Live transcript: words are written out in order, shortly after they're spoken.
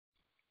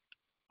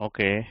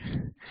Okay,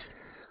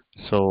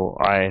 so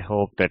I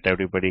hope that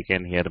everybody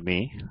can hear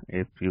me.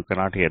 If you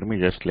cannot hear me,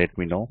 just let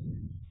me know.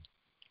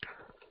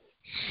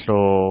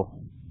 So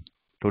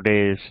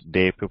today is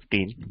day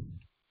 15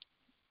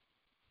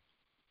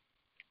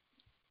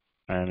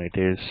 and it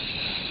is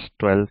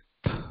 12th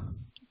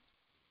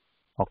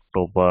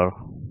October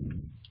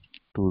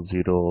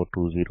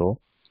 2020,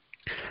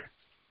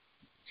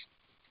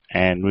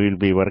 and we will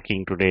be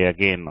working today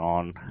again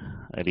on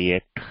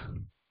React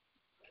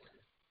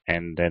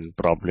and then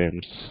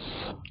problems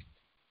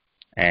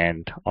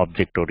and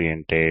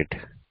object-oriented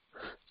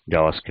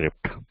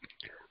JavaScript.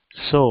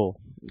 So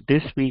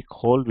this week,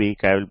 whole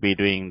week, I will be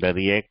doing the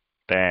React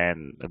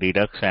and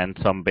Redux and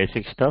some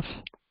basic stuff.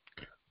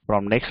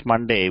 From next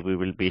Monday, we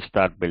will be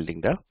start building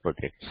the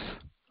projects.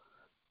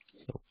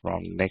 So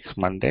from next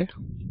Monday,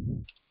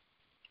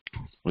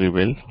 we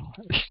will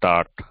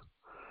start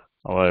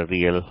our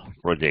real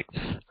projects.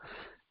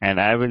 And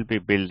I will be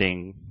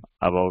building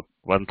about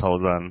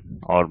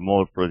 1000 or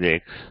more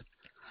projects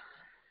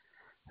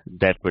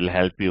that will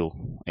help you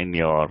in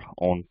your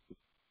own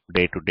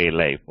day-to-day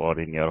life or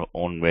in your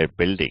own web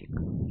building.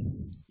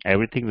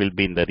 Everything will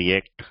be in the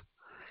React.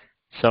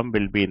 Some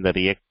will be in the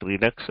React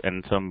Redux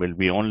and some will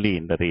be only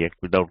in the React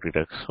without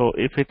Redux. So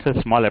if it's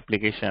a small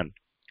application,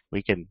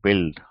 we can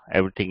build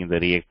everything in the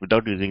React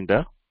without using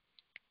the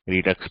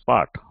Redux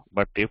part.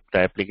 But if the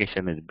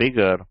application is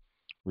bigger,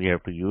 we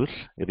have to use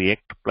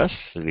React plus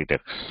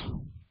Redux.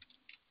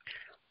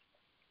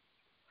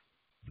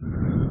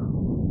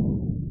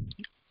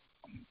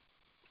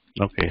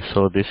 Okay,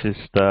 so this is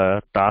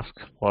the task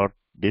for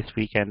this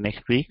week and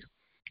next week.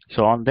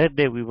 So on that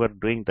day, we were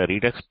doing the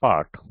Redux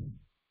part.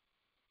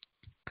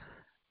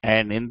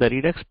 And in the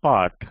Redux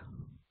part,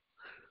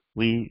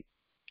 we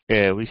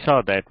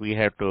saw that we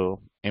have to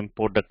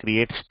import the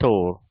create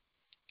store,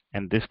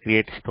 and this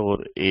create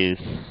store is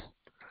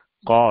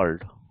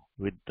called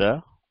with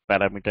the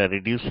parameter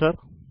reducer,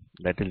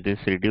 that is this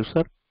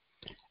reducer,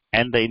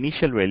 and the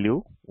initial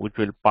value which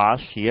will pass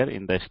here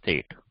in the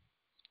state.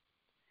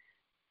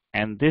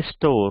 And this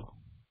store,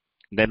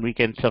 then we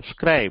can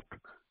subscribe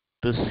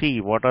to see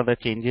what are the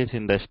changes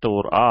in the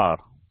store are.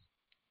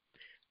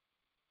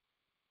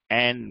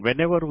 And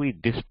whenever we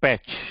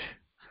dispatch,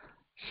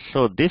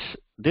 so this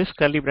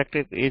curly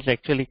bracket is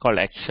actually called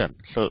action.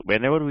 So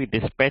whenever we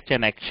dispatch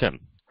an action,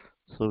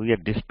 so we are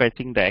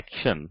dispatching the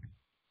action,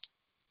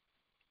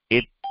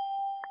 it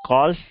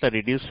calls the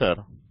reducer,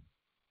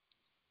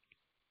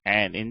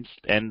 and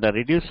the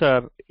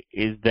reducer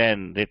is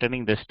then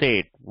returning the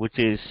state which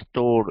is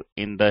stored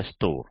in the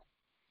store.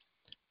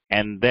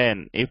 And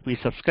then if we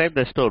subscribe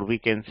the store, we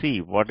can see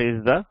what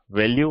is the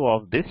value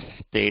of this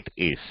state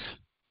is.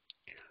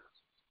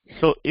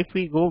 So if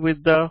we go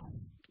with the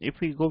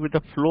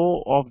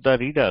flow of the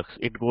Redux,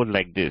 it goes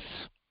like this.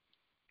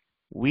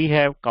 We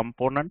have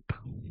component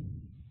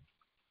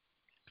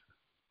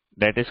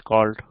that is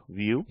called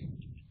view,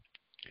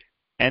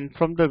 and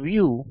from the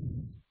view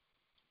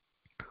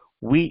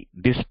we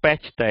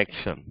dispatch the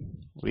action.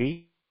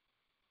 We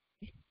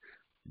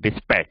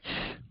dispatch.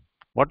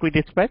 What we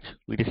dispatch?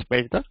 We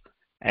dispatch the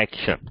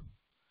action.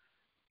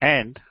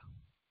 And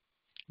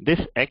this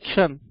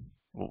action,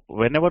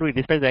 whenever we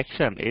dispatch the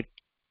action, it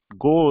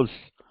goes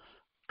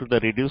to the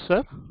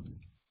reducer,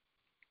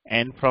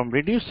 and from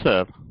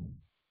reducer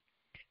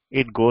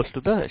it goes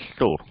to the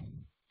store.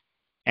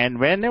 And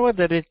whenever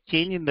there is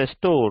change in the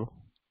store,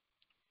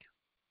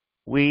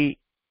 we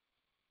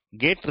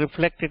get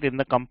reflected in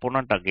the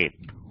component again.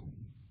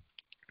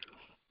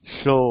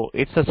 So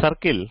it's a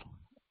circle.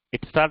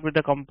 It starts with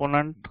the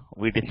component,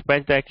 we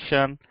dispatch the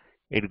action,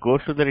 it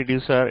goes to the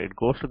reducer, it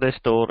goes to the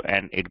store,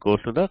 and it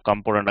goes to the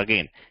component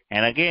again.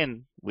 And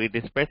again, we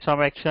dispatch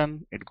some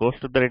action, it goes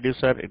to the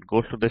reducer, it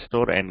goes to the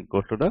store, and it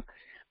goes to the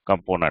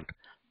component.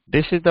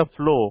 This is the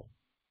flow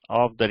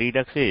of the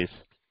Redux is.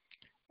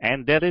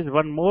 And there is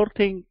one more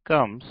thing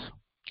comes.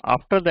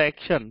 After the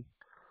action,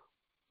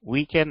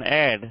 we can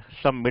add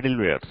some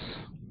middlewares.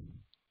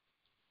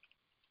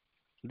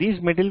 These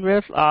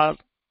middlewares are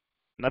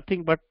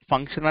nothing but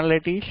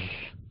functionalities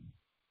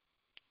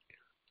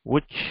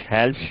which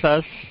helps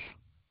us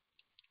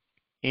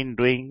in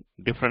doing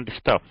different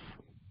stuff,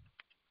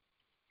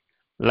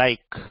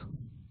 like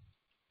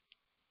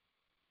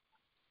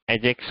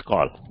Ajax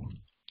call.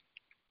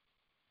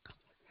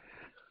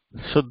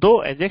 So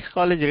though Ajax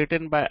call is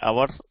written by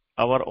our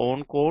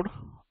own code,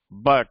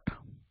 but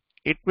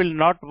it will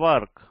not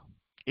work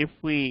if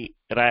we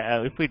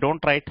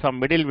don't write some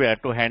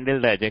middleware to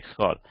handle the Ajax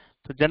call.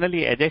 So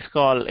generally Ajax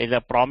call is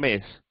a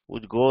promise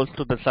which goes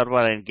to the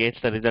server and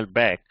gets the result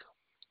back,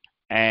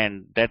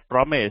 and that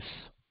promise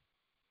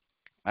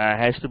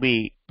has to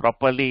be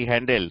properly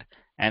handled,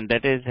 and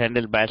that is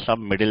handled by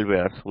some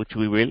middleware which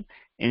we will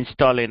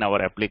install in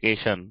our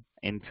application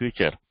in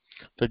future.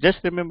 So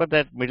just remember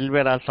that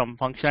middleware are some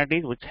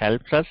functionalities which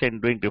helps us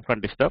in doing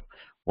different stuff.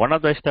 One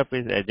of the stuff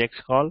is Ajax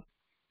call,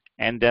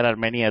 and there are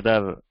many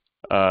other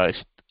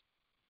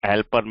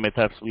helper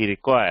methods we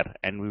require,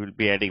 and we will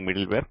be adding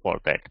middleware for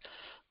that.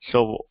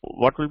 So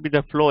what will be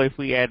the flow if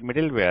we add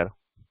middleware?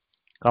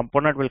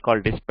 Component will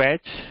call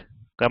dispatch.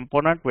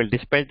 Component will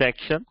dispatch the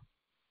action,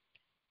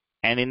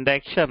 and in the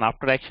action,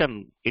 after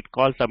action, it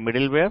calls the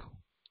middleware.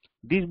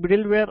 These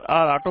middleware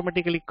are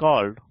automatically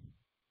called.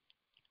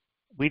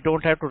 We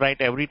don't have to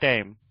write every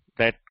time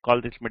that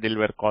call this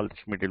middleware, call this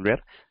middleware.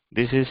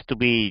 This is to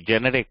be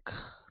generic,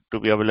 to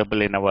be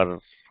available in our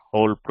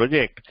whole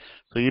project.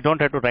 So you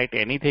don't have to write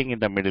anything in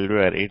the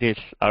middleware. It is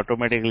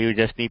automatically, you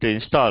just need to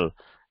install,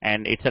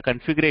 and it's a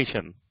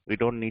configuration. We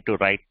don't need to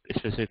write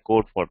specific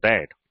code for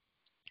that.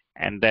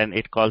 And then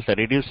it calls the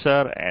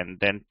reducer, and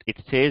then it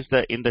says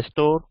in the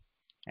store,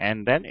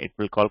 and then it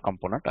will call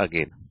component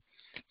again.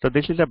 So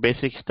this is the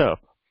basic stuff.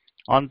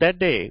 On that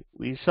day,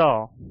 we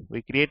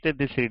created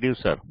this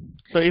reducer.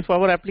 So if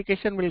our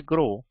application will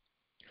grow,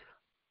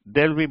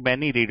 there will be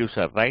many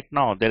reducer. Right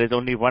now, there is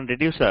only one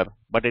reducer,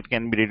 but it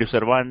can be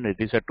reducer 1,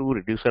 reducer 2,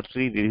 reducer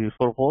 3,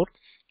 reducer 4.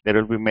 There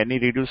will be many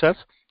reducers.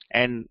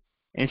 And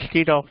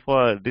instead of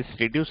this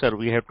reducer,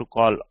 we have to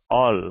call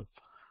all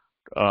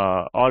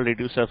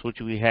reducers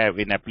which we have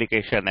in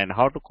application, and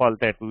how to call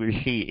that we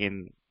will see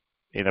in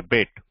a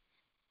bit.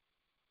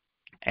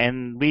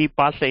 And we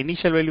pass the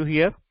initial value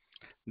here.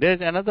 There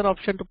is another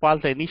option to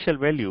pass the initial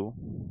value.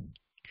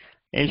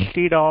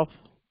 Instead of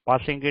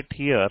passing it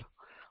here,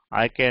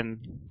 I can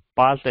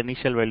pass the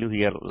initial value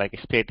here like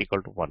state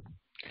equal to 1.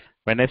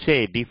 When I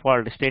say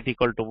default state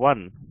equal to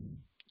 1,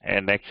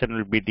 and action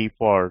will be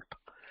default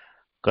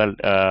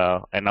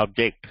an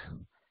object.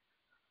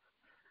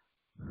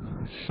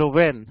 So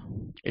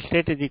when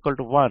state is equal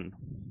to 1,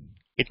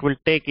 it will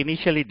take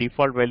initially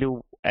default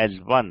value as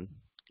 1.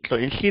 So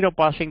instead of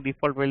passing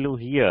default value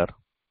here,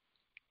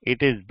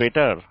 it is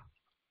better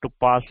to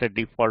pass a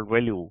default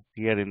value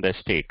here in the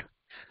state,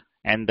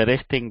 and the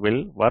rest thing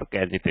will work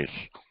as it is.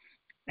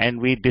 And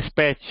we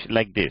dispatch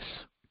like this.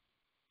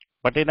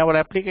 But in our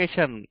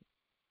application,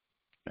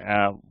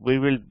 we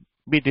will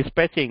be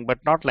dispatching, but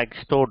not like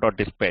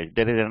store.dispatch.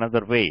 There is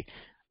another way.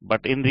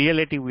 But in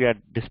reality, we are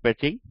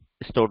dispatching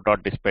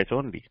store.dispatch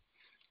only.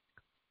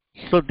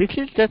 So this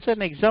is just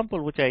an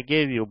example which I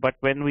gave you. But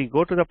when we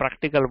go to the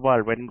practical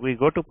world, when we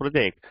go to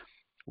project,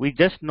 we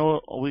just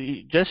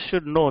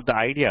should know the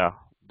idea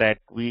that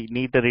we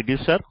need the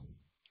reducer,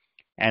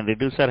 and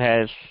reducer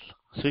has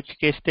switch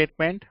case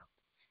statement,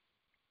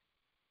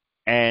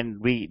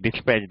 and we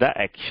dispatch the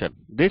action.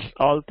 This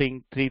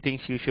three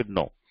things you should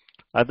know.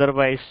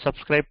 Otherwise,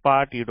 subscribe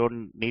part, you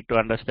don't need to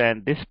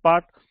understand. This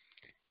part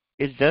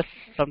is just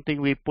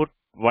something we put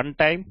one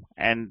time,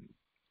 and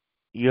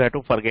you have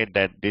to forget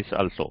that this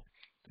also.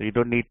 So you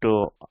don't need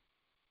to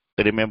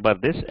remember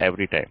this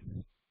every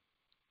time.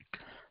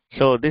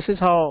 So this is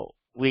how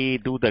we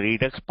do the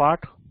Redux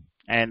part,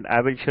 and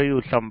I will show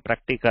you some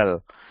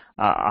practical.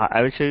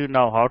 I will show you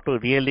now how to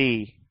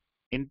really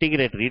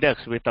integrate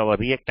Redux with our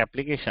React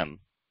application.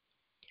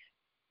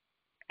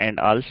 And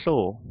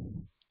also,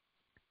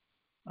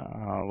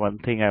 one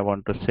thing I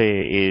want to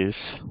say is,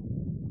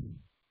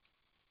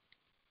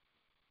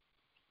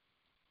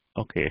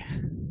 okay,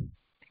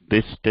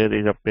 this there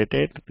is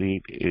updated.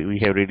 We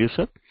have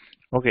reducer.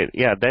 Okay,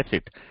 yeah, that's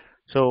it.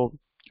 So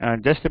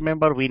just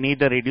remember, we need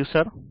the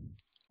reducer,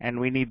 and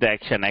we need the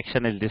action.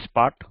 Action is this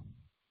part.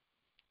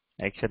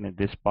 Action is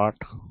this part.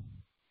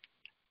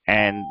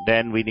 And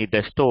then we need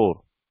the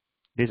store.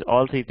 These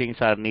all three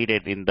things are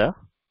needed in the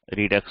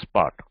Redux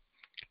part.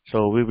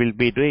 So we will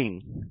be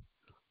doing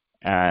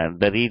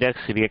the Redux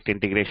React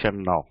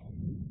integration now.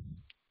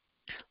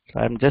 So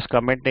I'm just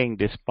commenting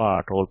this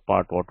part, whole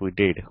part, what we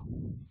did.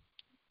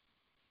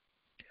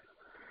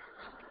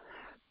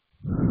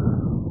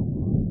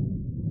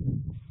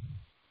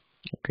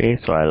 Okay,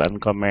 so I'll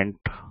uncomment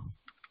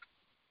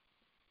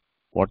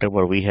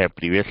whatever we have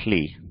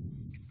previously.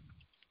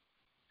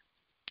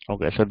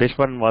 Okay, so this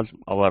one was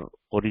our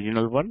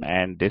original one,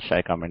 and this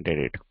I commented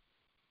it.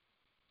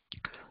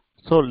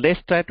 So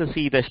let's try to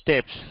see the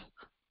steps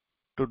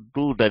to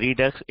do the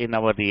Redux in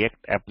our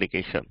React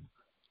application.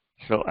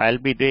 So I'll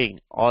be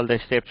doing all the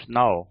steps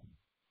now,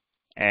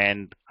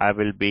 and I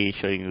will be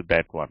showing you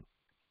that one.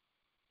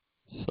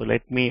 So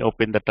let me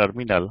open the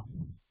terminal.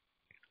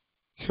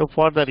 So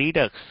for the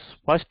Redux,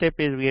 first step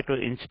is we have to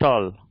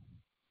install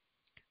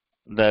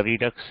the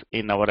Redux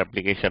in our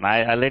application.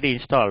 I already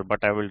installed,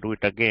 but I will do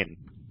it again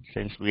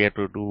since we have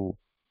to do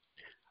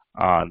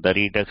the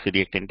Redux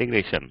React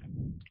integration.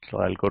 So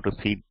I'll go to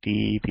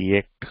cd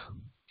react.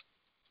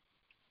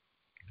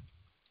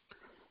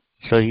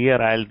 So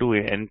here I'll do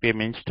a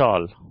npm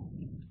install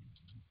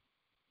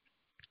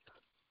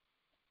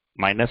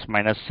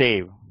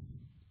 --save,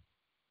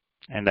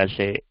 and I'll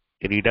say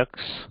Redux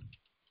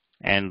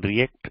and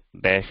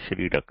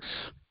react-redux.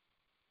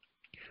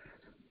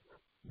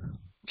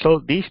 So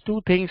these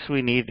two things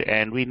we need,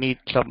 and we need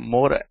some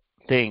more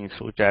things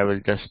which I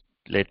will just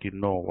let you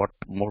know what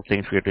more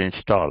things we have to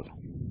install.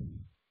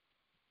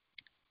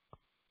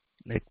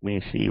 Let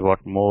me see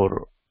what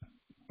more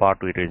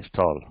part we have to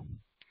install.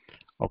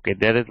 Okay,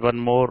 there is one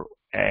more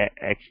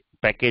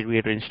package we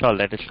have to install,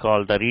 that is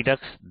called the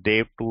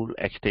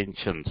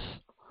redux-devtools-extension.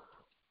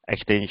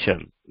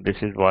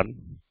 This is one,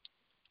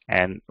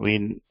 And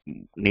we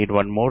need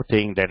one more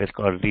thing that is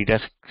called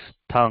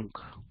redux-thunk,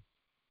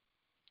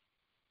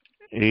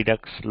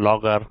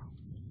 redux-logger.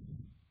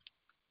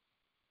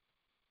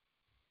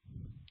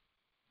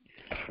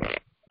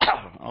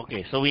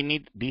 Okay, so we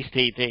need these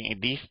three things,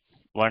 these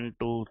 1,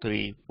 2,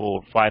 3,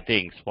 4, 5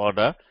 things for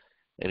the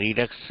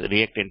Redux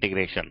React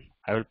integration.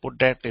 I will put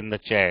that in the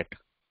chat.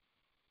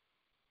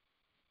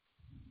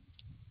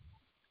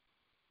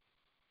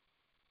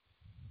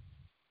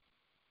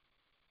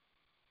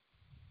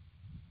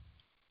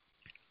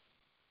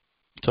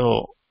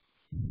 So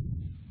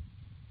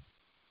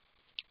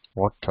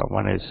what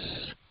someone is,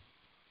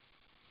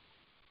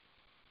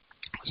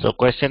 so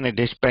question is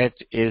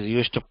dispatch is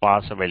used to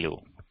pass a value.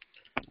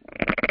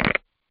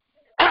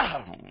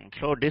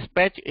 So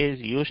dispatch is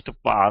used to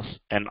pass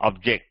an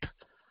object.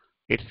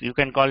 It's, you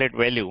can call it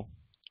value,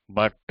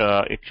 but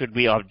it should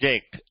be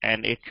object,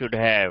 and it should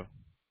have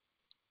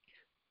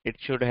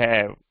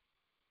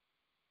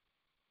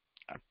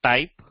a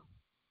type.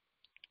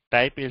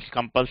 Type is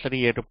compulsory,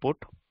 you have to put.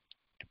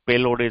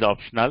 Payload is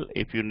optional.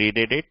 If you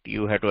needed it,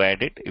 you have to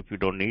add it. If you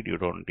don't need, you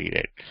don't need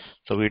it.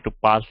 So we have to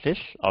pass this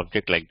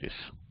object like this.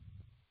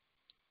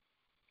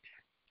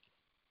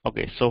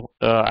 Okay, so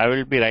I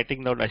will be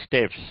writing down the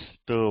steps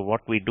to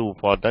what we do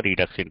for the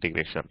Redux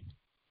integration.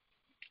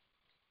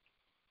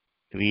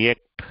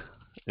 React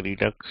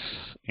Redux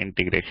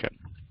integration.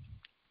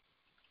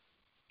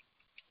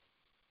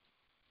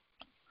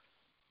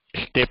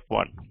 Step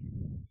 1.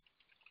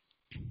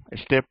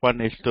 Step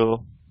 1 is to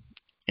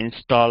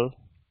install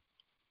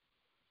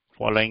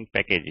following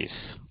packages.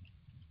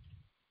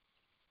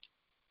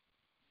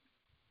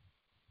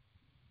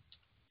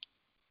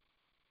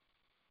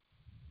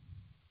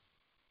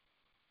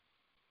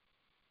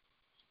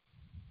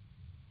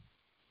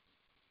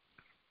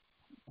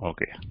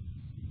 Okay.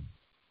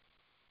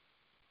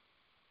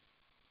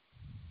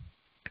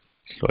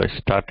 So I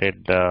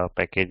started the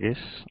packages.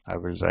 I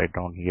will write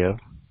down here.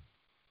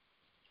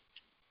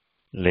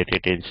 Let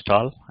it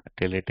install.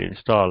 Till it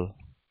install,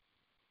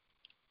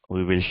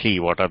 we will see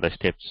what are the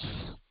steps.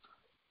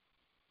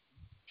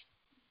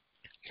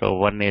 So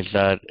one is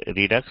the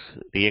Redux,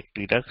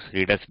 react-redux,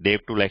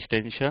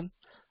 redux-devtools-extension,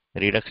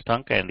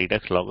 redux-thunk, and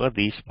redux-logger.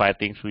 These 5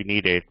 things we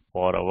needed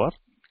for our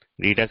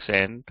Redux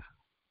and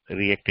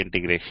React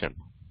integration.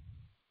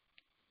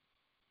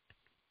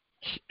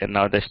 And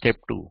now the step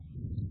 2.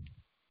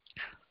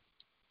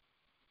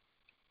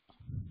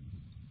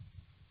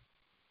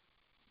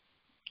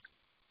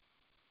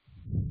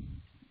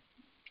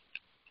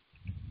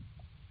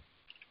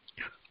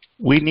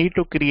 We need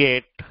to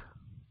create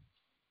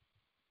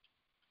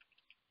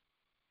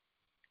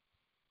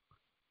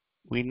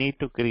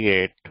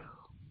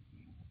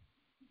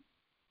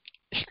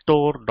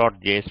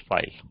store.js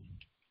file.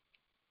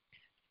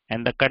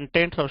 And the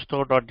contents of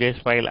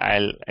store.js file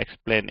I'll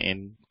explain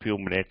in few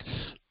minutes.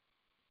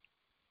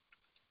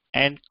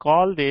 And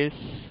call this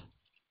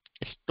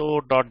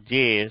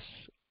store.js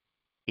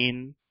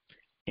in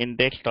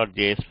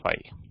index.js file.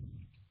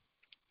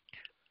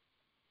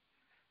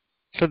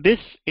 So this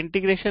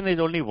integration is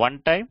only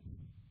one time,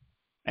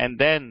 and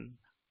then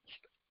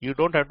you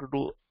don't have to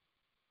do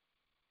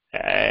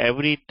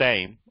every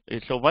time.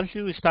 So once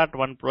you start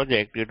one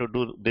project, you have to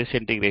do this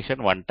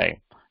integration one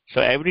time.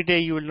 So every day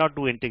you will not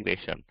do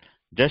integration.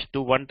 Just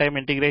do one time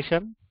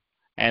integration,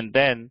 and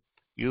then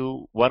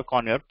you work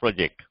on your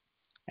project.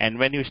 And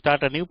when you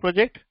start a new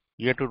project,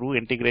 you have to do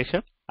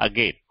integration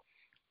again.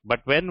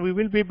 But when we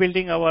will be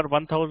building our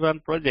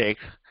 1000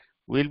 projects,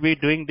 we'll be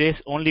doing this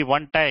only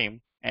one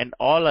time, and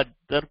all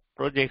other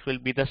projects will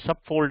be the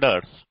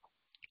subfolders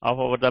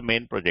of the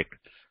main project.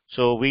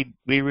 So we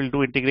will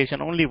do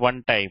integration only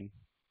one time.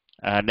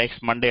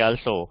 Next Monday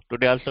also.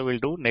 Today also we'll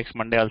do. Next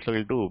Monday also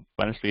we'll do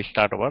once we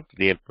start our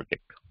real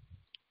project.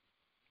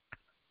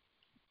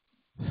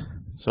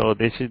 So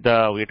this is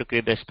the, we have to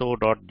create the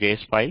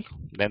store.js file.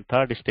 Then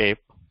third step,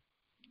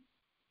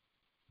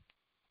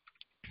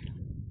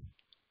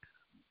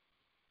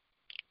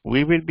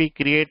 we will be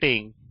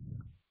creating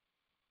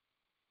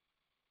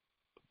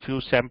few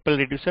sample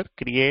reducer.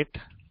 Create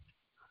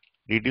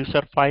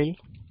reducer file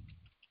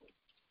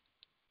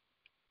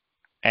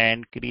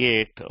and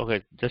create,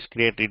 okay, just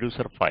create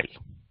reducer file.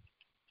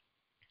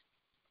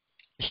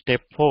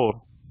 Step 4,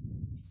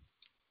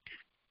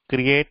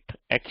 create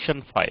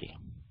action file.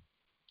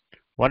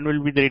 One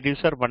will be the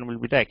reducer, one will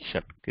be the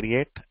action.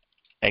 Create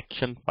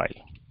action file.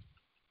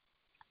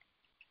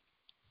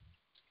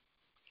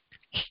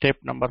 Step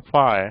number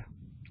 5,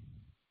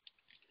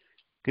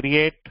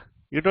 create,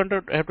 you don't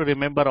have to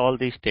remember all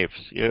these steps.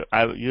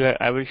 I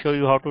will show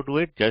you how to do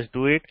it. Just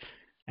do it.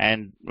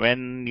 And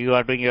when you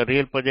are doing your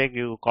real project,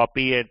 you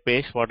copy and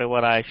paste whatever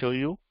I show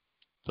you.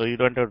 So you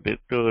don't have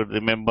to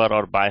remember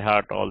or by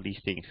heart all these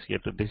things.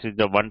 This is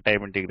the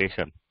one-time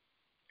integration.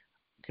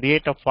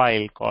 Create a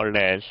file called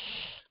as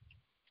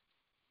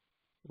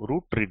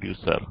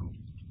rootReducer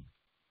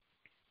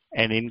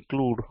and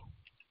include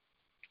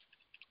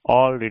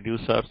all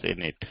reducers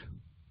in it.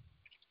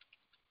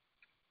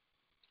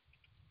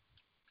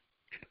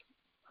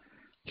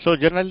 So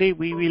generally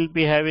we will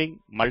be having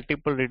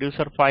multiple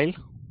reducer file.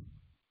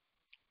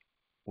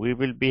 We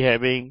will be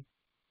having,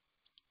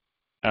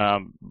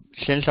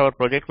 since our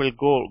project will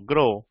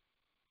grow,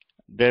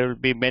 there will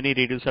be many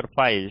reducer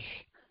files,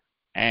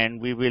 and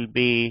we will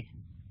be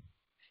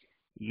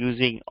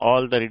using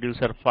all the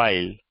reducer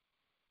file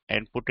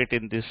and put it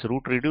in this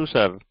root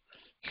reducer,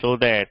 so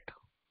that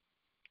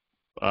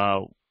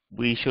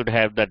we should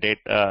have the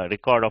data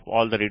record of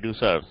all the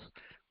reducers,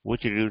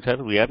 which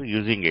reducer we are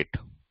using it.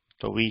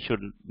 So we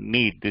should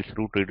need this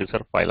root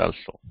reducer file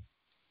also.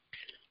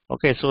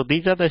 Okay, so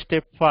these are the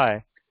step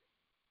 5,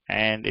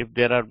 and if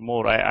there are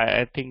more,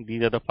 I think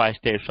these are the 5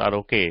 steps are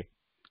okay.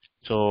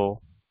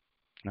 So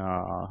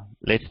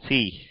let's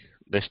see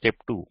the step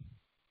 2.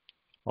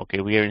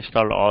 Okay, we have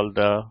installed all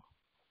the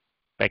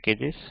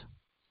packages.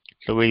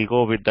 So we'll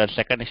go with the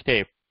second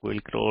step. We'll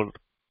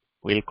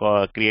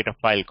create a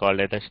file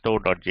called as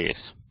store.js.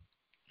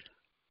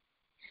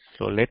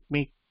 So let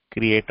me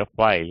create a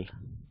file.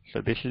 So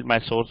this is my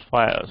source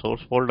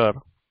folder.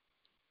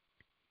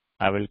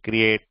 I will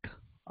create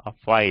a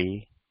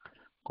file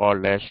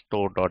called as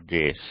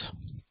store.js.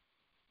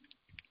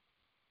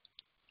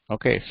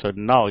 Okay, so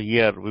now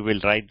here we will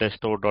write the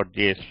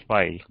store.js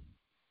file.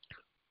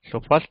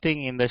 So first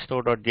thing in the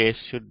store.js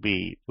should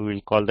be, we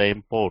will call the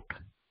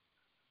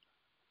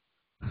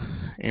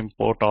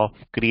import of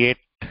create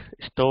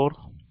store.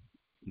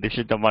 This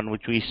is the one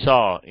which we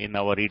saw in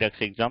our Redux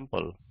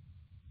example.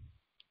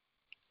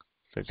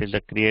 So it is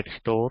the create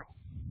store,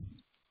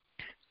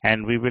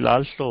 and we will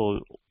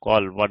also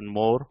call one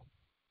more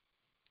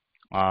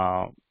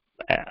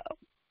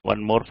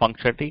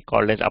functionality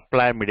called as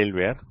apply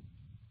middleware.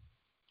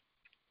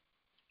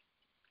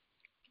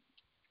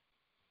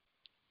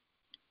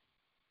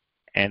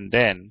 And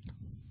then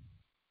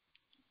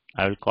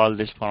I will call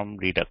this from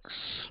Redux.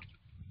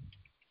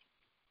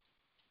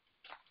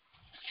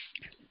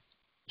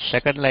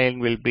 Second line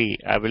will be,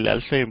 I will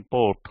also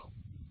import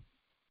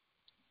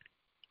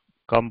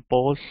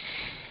compose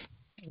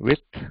with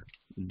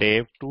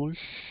DevTools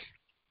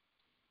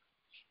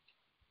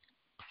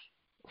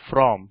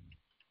from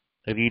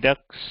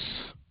Redux.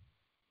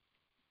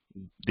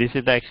 This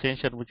is the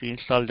extension which we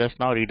installed just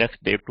now,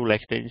 redux-devtools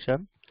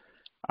extension.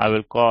 I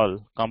will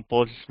call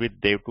compose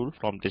with DevTools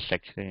from this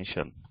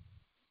extension.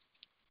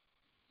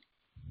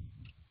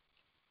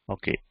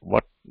 Okay,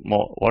 what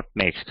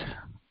next?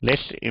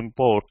 Let's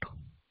import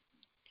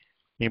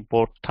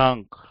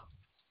thunk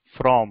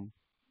from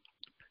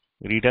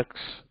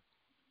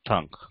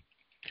redux-thunk.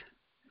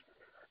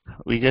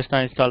 We just now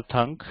installed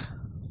thunk.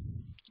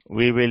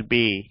 We will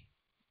be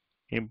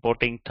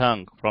importing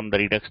thunk from the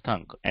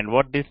redux-thunk. And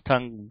what this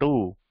thunk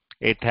do?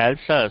 It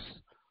helps us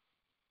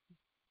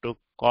to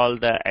call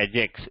the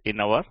Ajax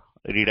in our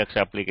Redux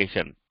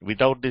application.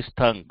 Without this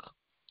thunk,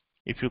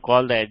 if you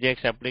call the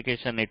Ajax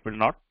application, it will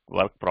not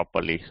work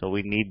properly. So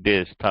we need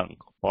this thunk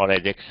for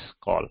Ajax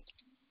call.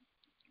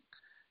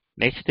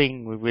 Next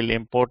thing we will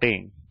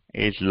importing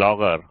is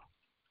logger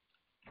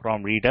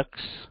from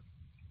redux-logger.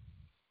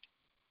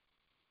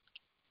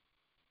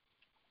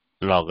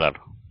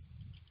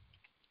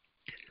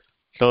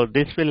 So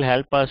this will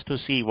help us to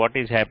see what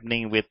is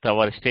happening with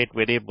our state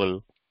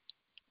variable,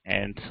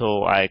 and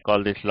so I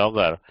call this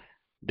logger.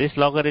 This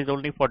logger is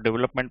only for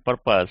development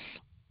purpose.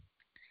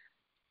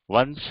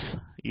 Once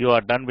you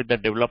are done with the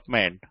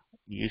development,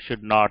 you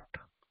should not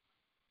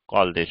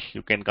call this.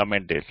 You can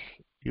comment this.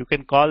 You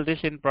can call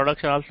this in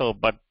production also,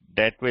 but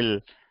that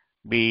will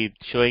be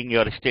showing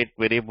your state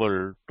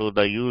variable to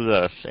the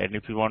users, and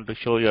if you want to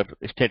show your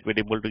state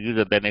variable to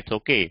user, then it's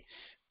okay.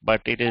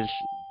 But it is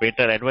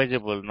better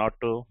advisable not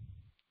to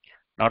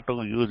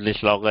use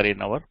this logger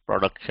in our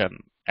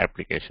production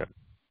application.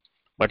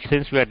 But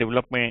since we are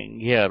developing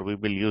here, we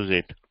will use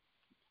it.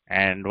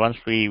 And once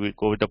we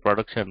go with the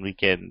production, we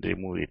can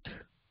remove it.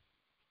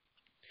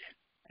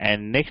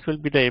 And next will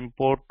be the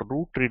import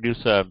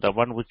rootReducer, the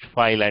one which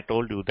file I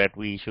told you that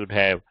we should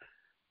have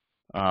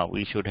all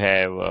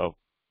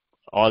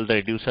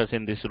the reducers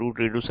in this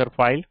rootReducer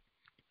file,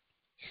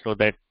 so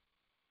that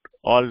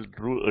all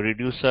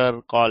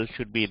reducer calls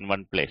should be in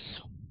one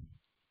place.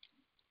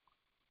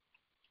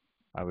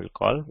 I will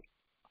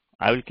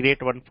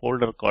create one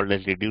folder called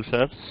as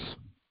reducers,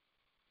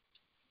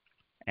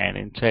 and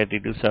inside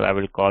reducer I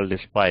will call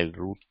this file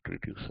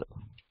rootReducer,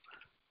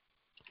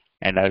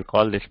 and I will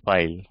call this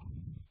file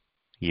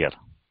here.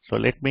 So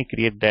let me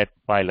create that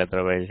file,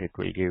 otherwise it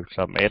will give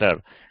some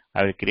error.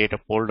 I will create a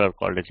folder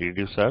called as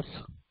reducers,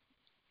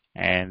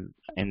 and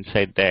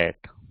inside that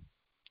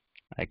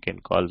I can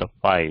call the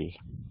file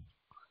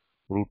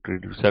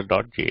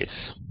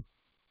rootReducer.js.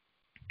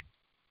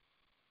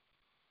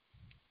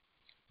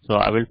 So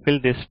I will fill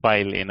this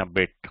file in a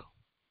bit.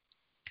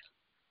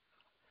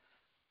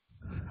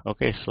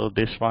 Okay, so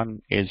this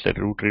one is the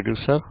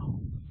rootReducer.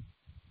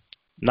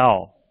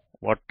 Now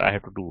what I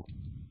have to do,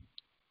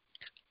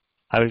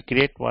 I will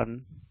create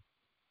one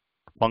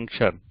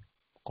function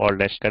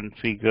called as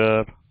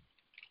configure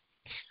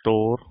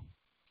store.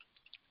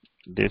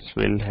 This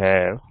will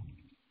have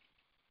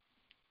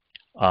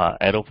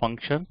arrow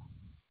function.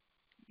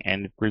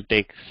 and it will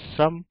take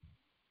some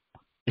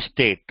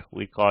state.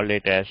 We call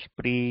it as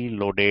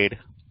preloaded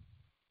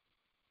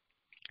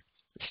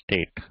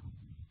state.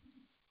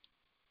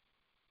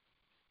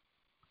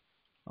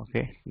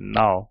 Okay,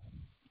 now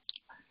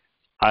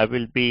I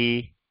will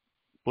be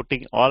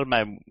putting all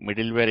my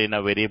middleware in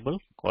a variable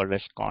called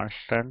as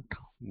constant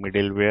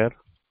middleware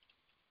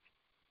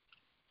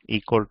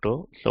equal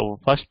to. So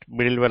first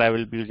middleware I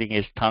will be using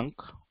is thunk,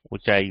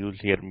 which I use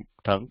here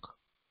thunk,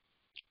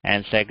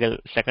 and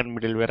second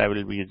middleware I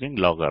will be using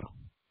logger.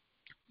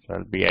 So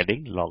I'll be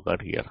adding logger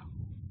here.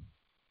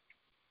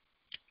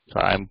 So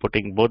I'm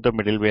putting both the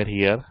middleware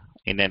here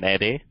in an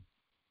array.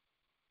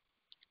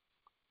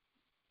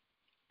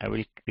 I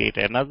will create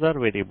another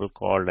variable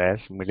called as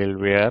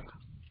middleware.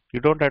 You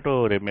don't have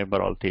to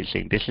remember all these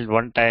things. This is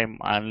one time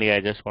only.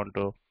 I just want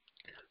to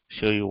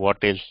show you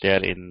what is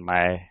there in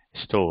my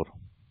store.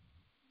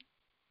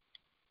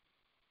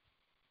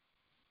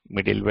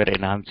 Middleware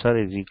enhancer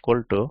is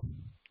equal to,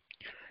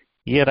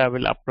 here I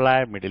will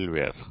apply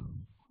middleware.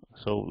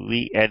 So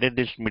we added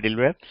this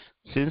middleware.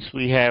 Since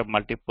we have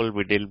multiple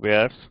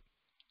middlewares,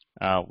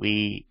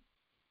 we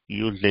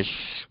use this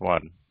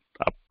one,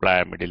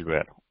 apply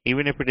middleware.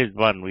 Even if it is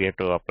one, we have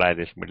to apply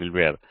this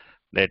middleware.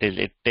 That is,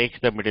 it takes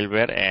the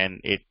middleware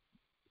and it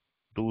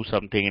do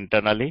something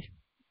internally.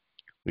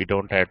 We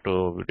don't have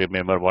to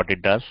remember what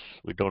it does.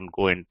 We don't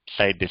go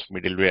inside this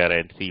middleware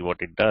and see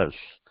what it does,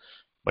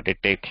 but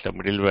it takes the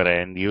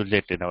middleware and use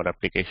it in our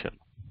application.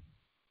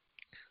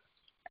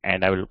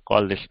 And I will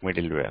call this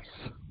middleware.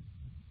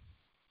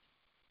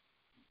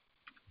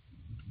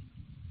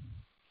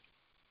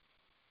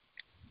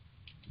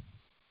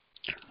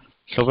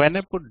 So when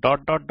I put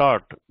dot dot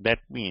dot, that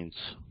means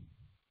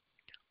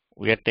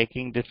we are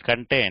taking this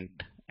content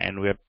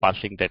and we are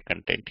passing that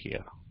content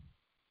here.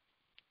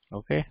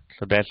 Okay,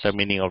 so that's the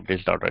meaning of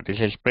this dot dot. This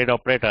is spread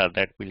operator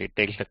that will it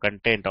takes the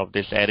content of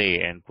this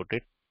array and put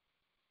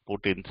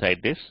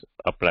inside this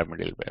apply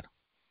middleware,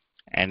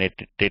 and it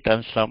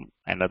returns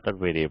another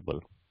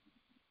variable.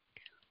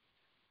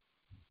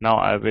 Now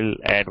I will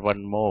add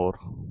one more.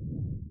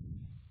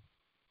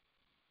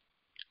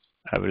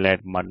 I will add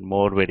one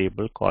more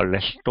variable called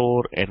a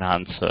store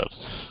enhancer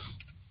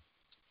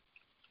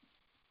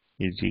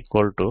is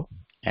equal to,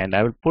 and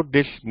I will put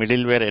this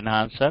middleware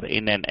enhancer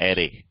in an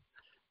array.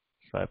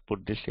 So I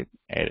put this in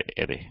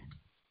array.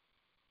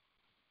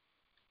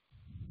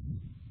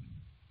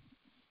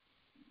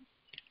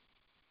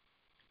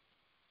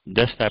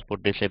 Just I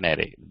put this in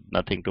array,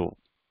 nothing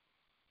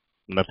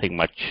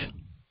much.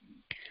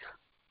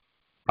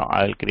 Now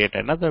I will create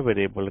another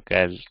variable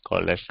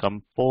called as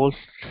compose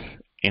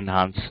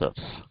enhancer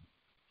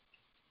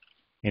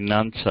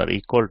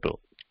equal to,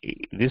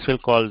 this will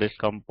call this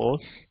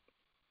compose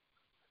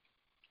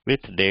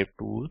with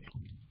devtool,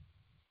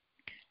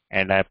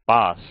 and I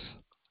pass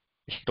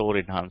store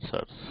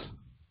enhancers.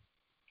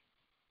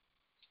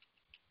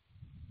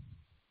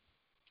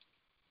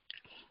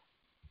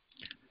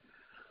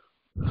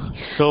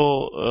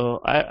 So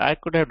I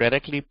could have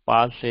directly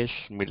passed this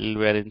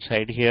middleware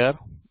inside here,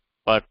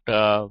 but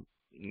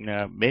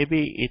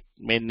maybe it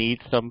may need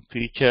some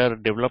future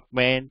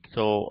development,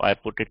 so I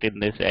put it in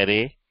this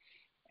array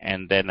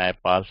and then I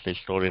pass the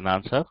store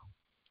enhancer.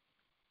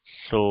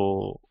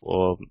 So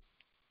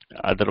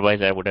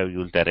otherwise I would have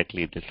used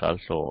directly this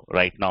also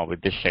right now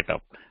with this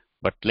setup,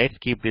 but let's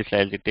keep this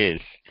as it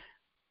is.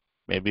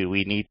 Maybe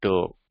we need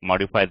to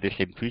modify this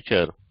in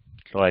future,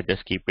 so I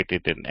just keep it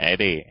in an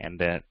array and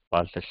then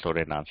pass the store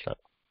enhancer.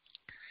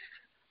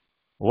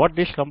 What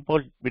this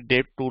compose with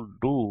devtool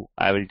do,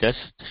 I will just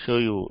show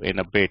you in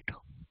a bit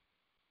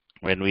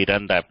when we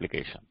run the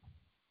application.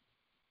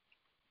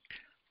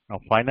 Now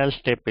final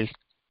step is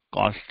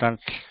constant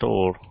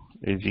store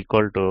is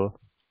equal to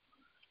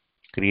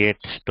create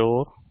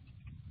store,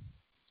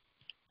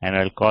 and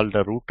I'll call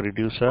the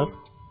rootReducer.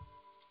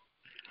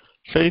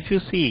 So if you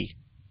see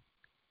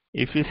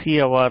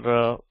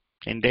our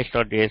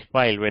index.js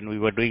file, when we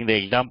were doing the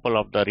example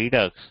of the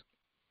Redux,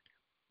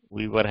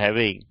 we were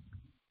having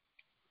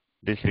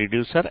this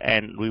reducer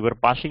and we were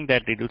passing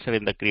that reducer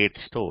in the create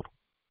store.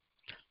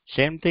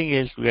 Same thing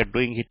is we are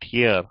doing it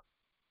here.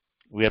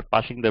 We are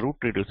passing the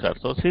rootReducer.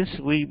 So since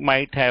we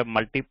might have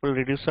multiple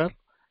reducer,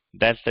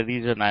 that's the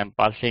reason I'm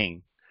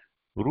passing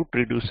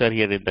rootReducer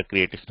here in the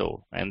create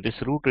store. And this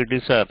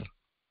rootReducer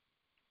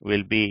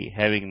will be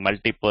having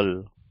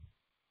multiple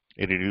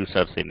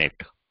reducers in it.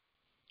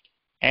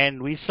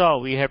 And we saw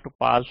we have to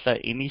pass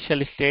the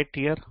initial state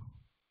here.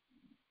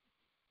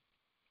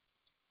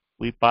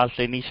 We pass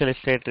the initial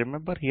state,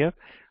 remember here.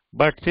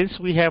 But since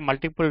we have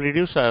multiple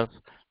reducers,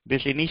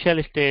 this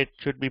initial state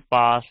should be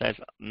passed as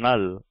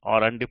null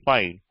or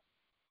undefined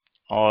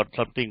or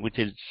something which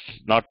is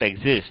not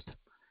exist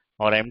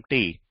or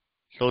empty,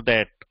 so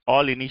that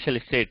all initial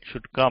state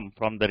should come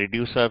from the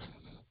reducer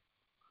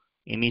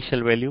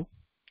initial value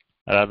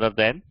rather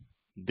than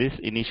this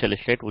initial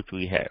state which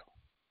we have.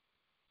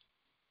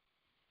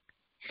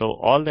 So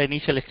all the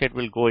initial state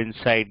will go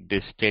inside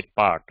this state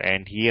part,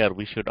 and here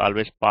we should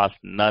always pass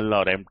null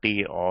or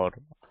empty or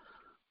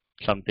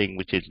something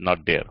which is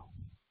not there.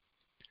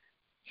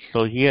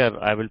 So here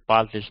I will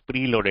pass this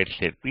preloaded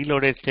cell.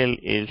 Preloaded cell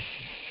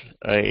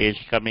is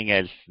coming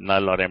as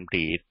null or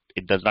empty.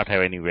 It does not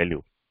have any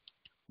value.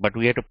 But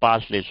we have to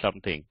pass this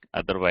something.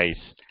 Otherwise,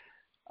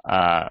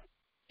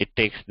 it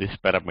takes this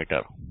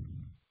parameter.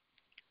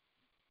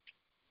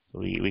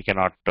 We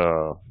cannot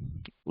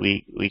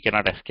we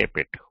cannot escape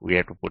it. We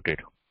have to put it.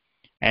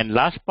 And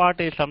last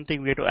part is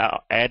something we have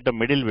to add the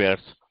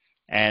middlewares.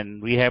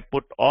 And we have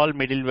put all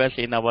middlewares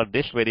in our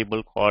this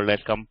variable called as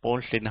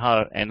compose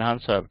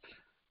enhancer.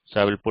 So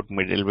I will put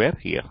middleware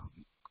here,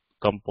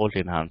 compose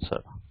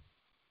enhancer.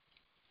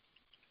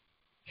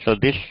 So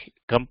this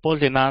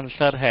compose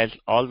enhancer has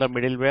all the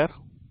middleware,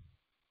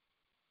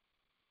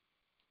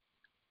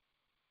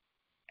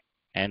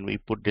 and we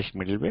put this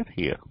middleware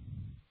here.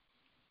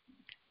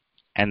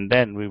 And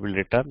then we will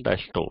return the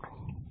store.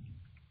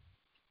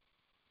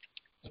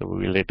 So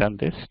we will return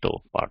this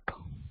store part.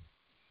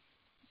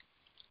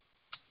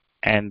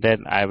 And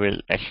then I will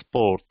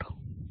export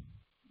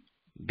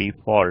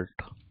default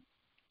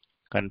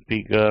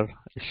configure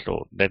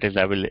store. That is,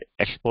 I will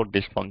export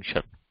this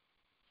function.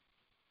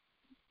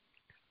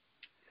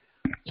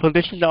 So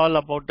this is all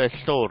about the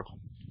store.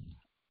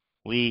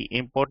 We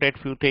imported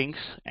few things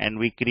and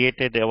we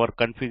created our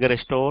configure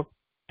store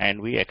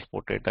and we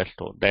exported the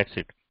store. That's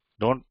it.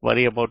 Don't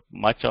worry about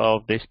much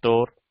of this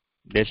store.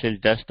 This is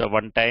just a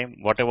one time.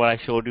 Whatever I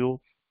showed you,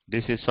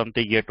 this is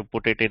something you have to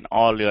put it in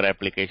all your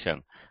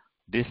application.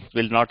 This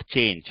will not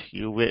change.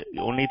 The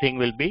only thing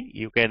will be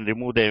you can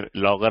remove the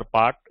logger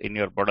part in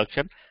your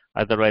production.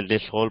 Otherwise,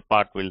 this whole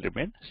part will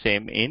remain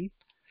same in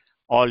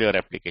all your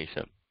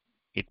application.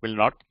 It will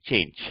not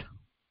change.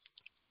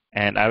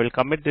 And I will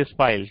commit this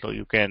file so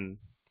you can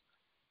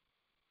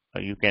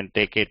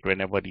take it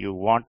whenever you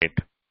want it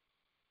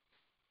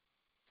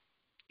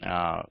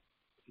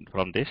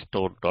from this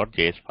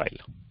store.js file.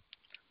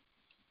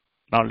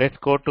 Now let's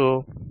go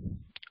to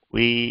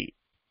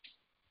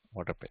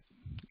what happened?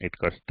 It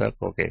got stuck.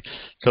 Okay,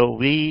 so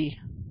we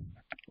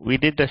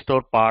did the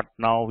store part.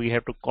 Now we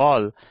have to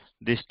call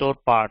the store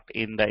part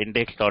in the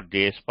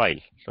index.js file.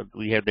 So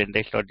we have the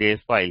index.js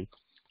file.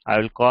 I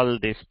will call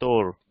the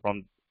store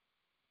from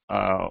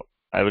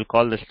I will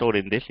call the store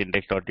in this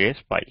index.js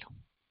file.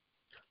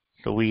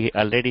 So we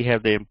already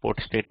have the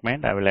import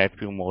statement. I will add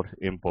few more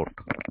import.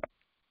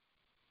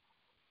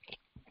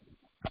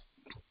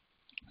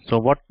 So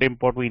what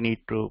import we need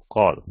to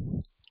call?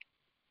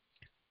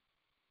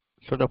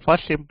 So the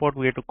first import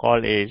we have to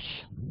call is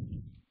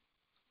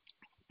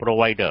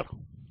provider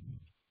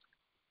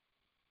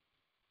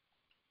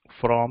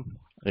from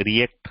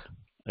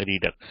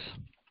react-redux.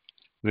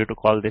 We have to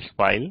call this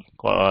file,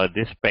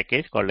 this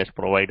package called as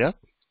provider,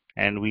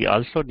 and we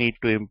also need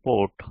to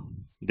import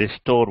this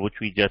store which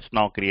we just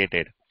now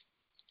created.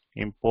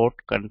 Import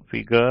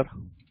configure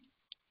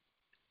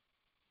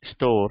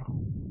store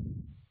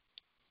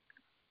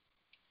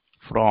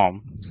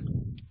from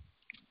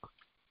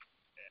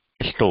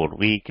store.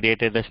 We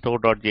created the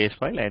store.js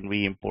file and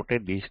we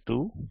imported these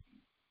two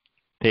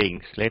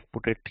things. Let's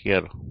put it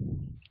here.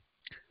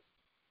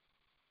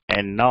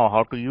 And now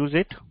how to use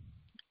it?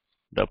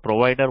 The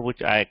provider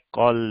which I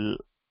call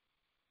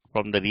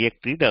from the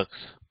react-redux,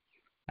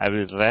 I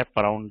will wrap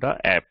around the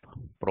app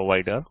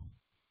provider.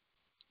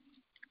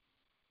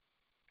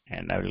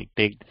 And I will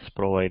take this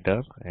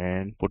provider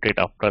and put it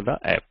after the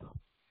app.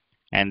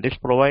 And this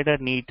provider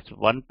needs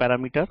one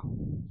parameter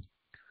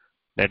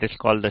that is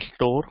called the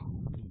store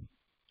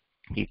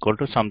equal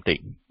to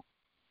something.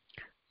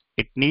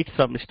 It needs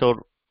some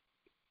store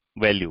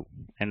value.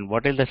 And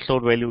what is the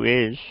store value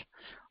is,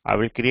 I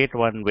will create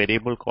one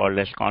variable called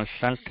as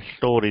constant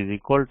store is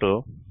equal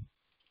to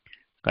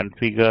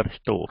configure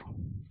store.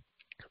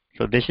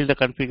 So this is the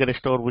configure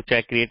store which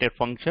I created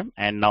function,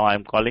 and now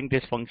I'm calling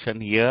this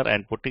function here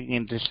and putting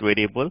in this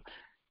variable,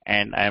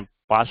 and I'm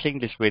passing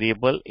this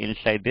variable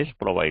inside this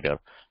provider.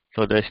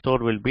 So the store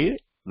will be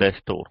the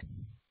store.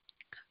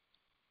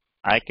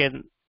 I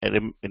can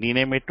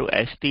rename it to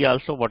st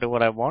also,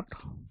 whatever I want.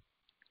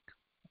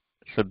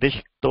 So this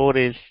store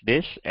is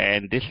this,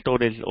 and this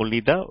store is only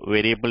the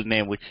variable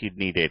name which is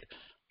needed.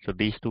 So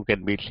these two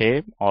can be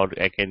same, or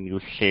I can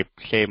use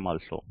same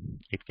also.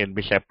 It can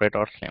be separate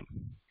or same.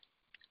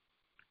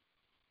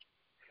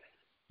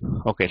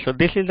 Okay, so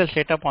this is the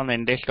setup on the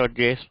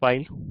index.js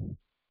file.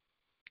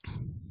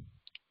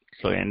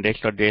 So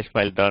index.js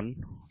file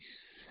done.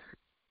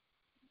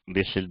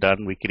 This is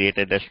done. We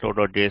created the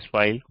store.js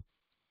file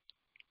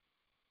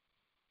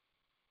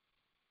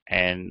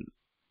and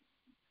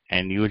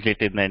use it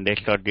in the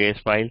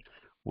index.js file.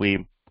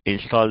 We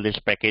install these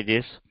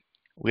packages.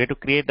 We have to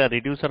create the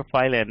reducer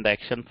file and the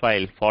action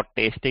file for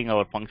testing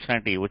our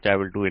functionality, which I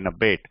will do in a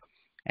bit.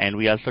 And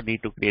we also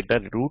need to create the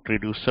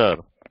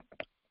rootReducer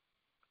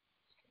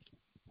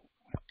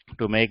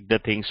to make the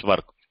things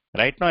work.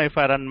 Right now, if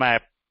I run my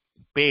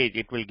page,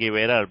 it will give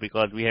error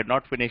because we have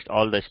not finished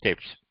all the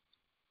steps.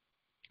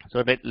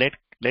 So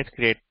let's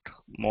create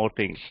more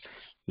things.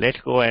 Let's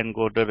go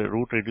to the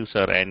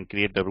rootReducer and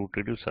create the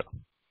rootReducer.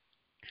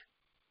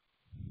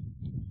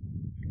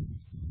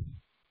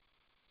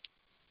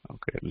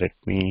 Okay, let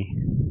me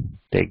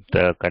take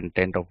the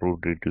content of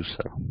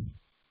rootReducer.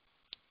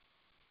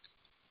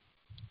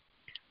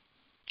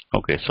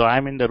 Okay, so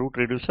I'm in the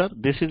rootReducer.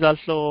 This is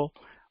also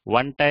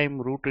one-time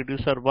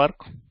rootReducer work,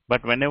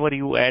 but whenever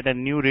you add a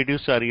new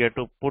reducer, you have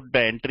to put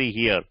the entry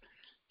here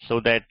so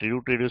that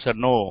rootReducer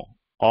know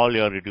all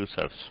your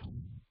reducers.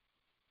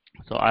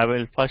 So I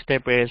will first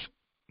step is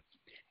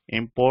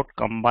import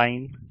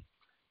combine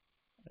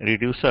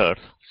reducers.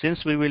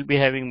 Since we will be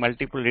having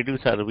multiple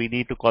reducers, we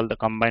need to call the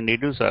combine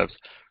reducers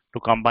to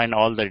combine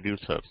all the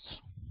reducers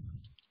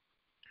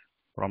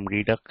from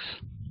Redux.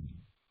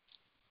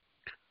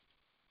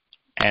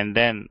 And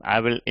then I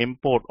will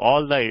import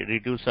all the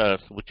reducers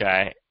which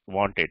I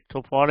wanted.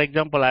 So for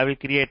example, I will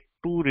create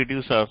two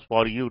reducers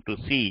for you to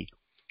see.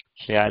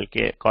 Say I'll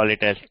call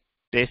it as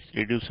test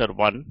reducer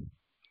 1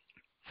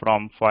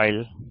 from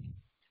file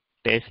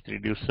test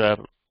reducer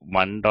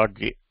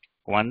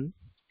 1.1,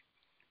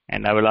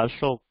 and I will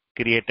also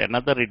create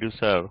another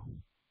reducer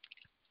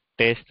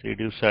test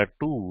reducer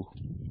 2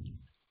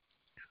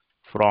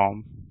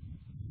 from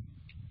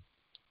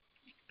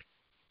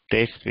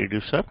test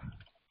reducer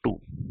 2.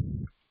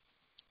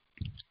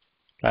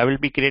 I will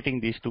be creating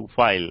these two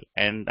files,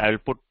 and I will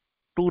put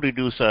two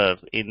reducers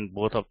in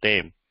both of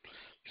them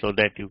so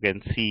that you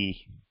can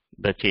see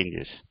the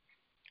changes.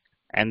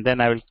 And then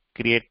I will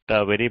create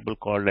a variable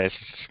called as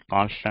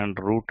constant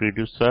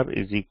rootReducer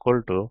is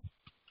equal to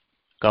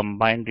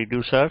combine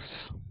reducers,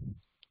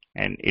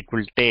 and it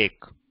will take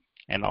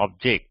an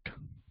object,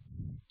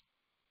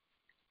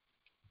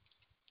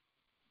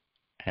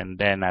 and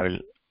then I will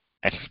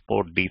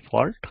export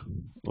default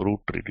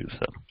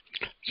rootReducer.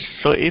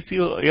 So if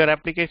your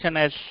application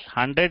has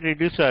 100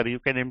 reducer, you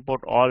can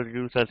import all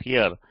reducers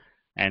here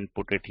and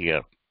put it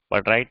here.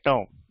 But right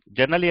now,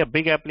 generally a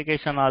big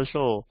application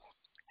also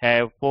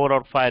have 4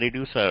 or 5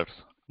 reducers,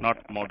 not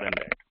more than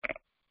that.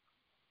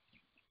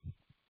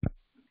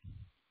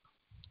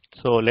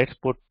 So let's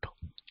put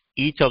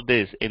each of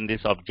this in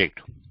this object.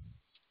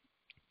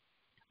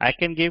 I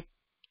can give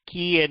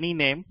key any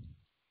name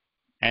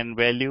and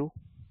value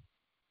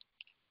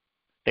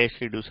test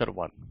reducer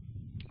 1,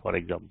 for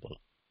example.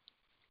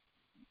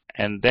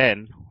 And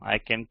then I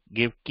can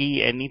give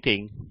key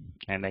anything,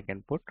 and I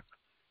can put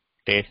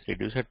test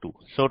reducer 2.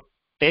 So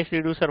test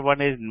reducer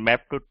 1 is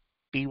mapped to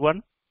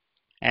T1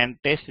 and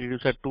test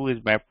reducer 2 is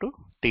mapped to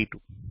T2.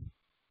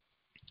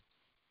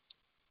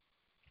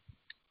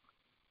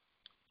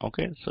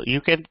 Okay, so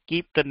you can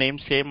keep the name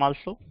same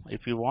also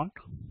if you want,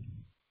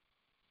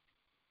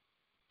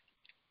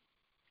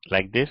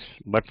 like this,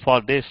 but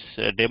for this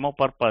demo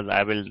purpose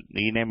I will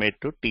rename it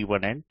to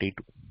T1 and T2.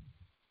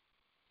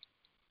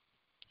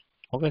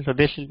 Okay, so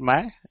this is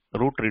my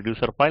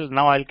rootReducer file.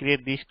 Now I'll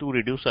create these two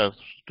reducers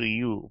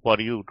for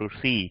you to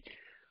see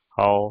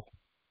how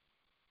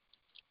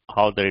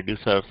the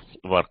reducers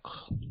work.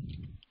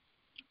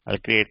 I'll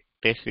create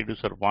test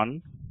reducer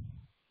 1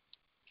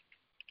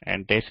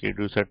 and test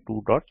reducer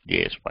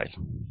 2.js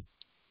file.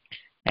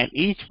 And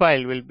each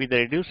file will be the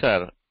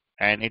reducer,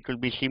 and it will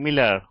be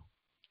similar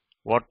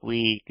what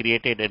we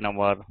created in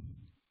our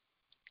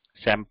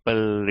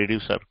sample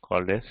reducer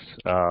called as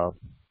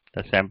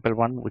the sample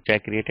one which I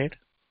created.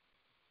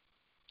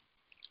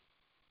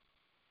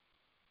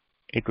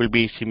 It will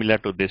be similar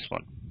to this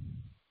one,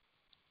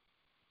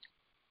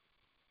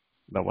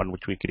 the one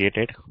which we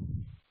created.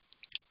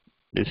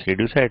 This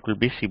reducer, it will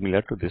be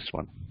similar to this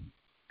one.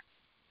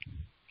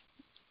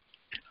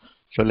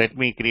 So let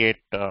me create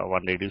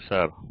one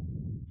reducer.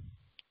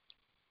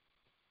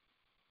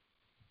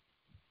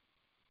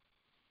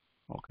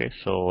 Okay,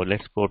 so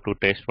let's go to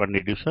test one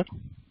reducer,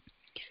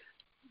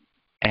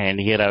 and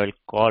here I will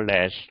call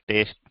as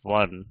test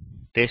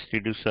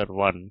reducer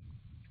 1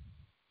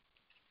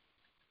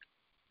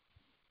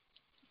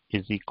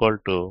 is equal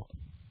to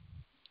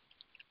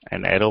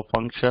an arrow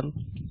function,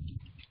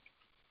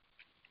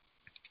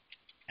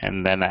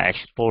 and then I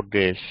export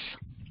this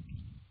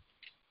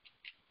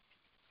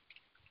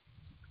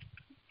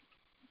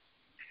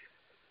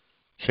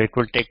so it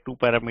will take two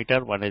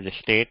parameters. One is the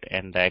state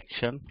and the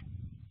action,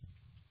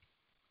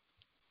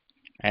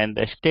 and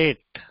the state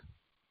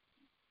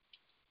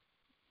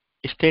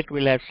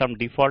will have some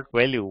default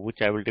value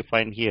which I will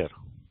define here.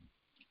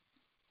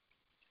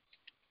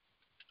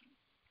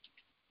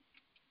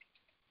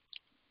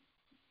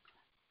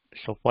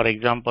 So for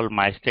example,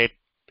 my state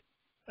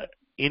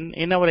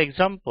in our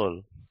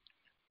example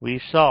we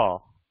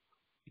saw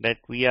that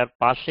we are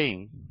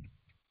passing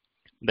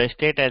the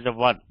state as a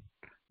 1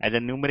 as a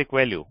numeric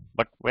value,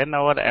 but when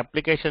our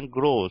application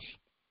grows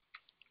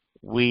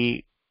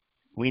we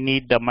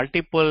need the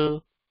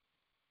multiple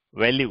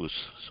values,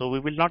 so we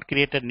will not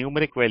create a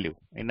numeric value.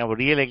 In our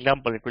real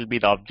example, it will be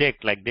the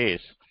object like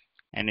this,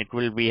 and it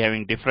will be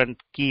having different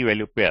key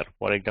value pair.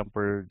 For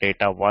example,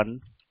 data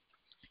 1,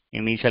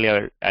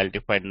 initially I'll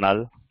define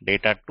null.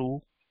 Data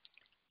 2,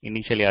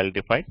 initially I'll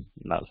define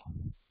null,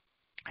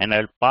 and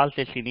I'll pass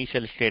this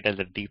initial state as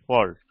a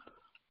default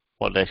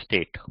for the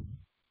state,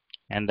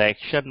 and the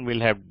action will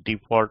have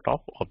default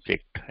of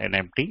object, an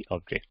empty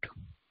object.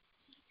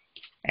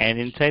 And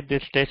inside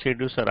this test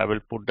reducer I will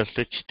put the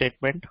switch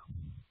statement,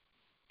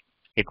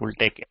 it will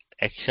take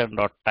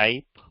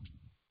action.type,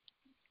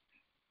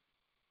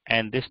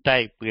 and this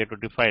type we have to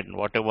define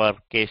whatever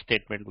case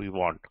statement we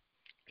want.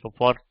 So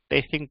for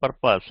testing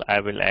purpose, I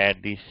will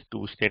add these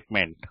two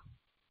statements,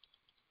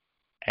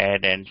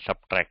 add and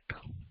subtract,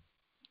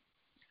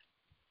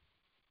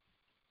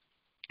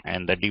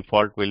 and the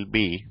default will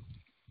be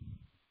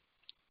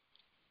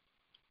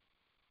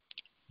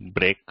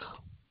break,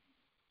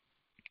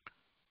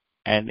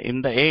 and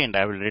in the end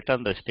I will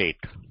return the state.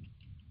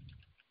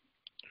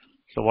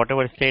 So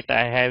whatever state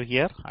I have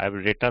here, I will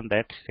return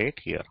that state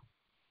here.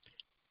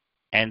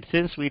 And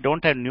since we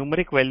don't have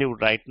numeric value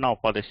right now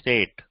for the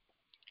state,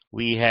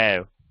 we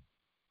have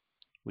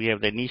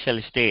the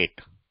initial state.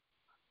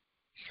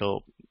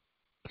 So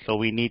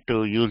we need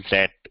to use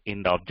that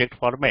in the object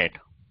format.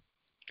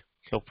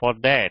 So for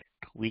that,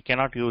 we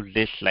cannot use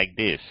this like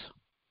this.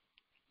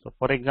 So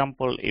for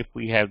example, if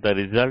we have the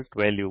result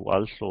value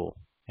also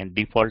and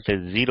default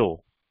is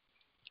 0,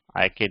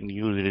 I can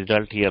use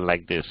result here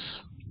like this.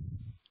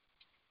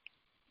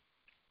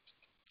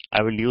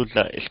 I will use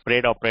the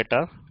spread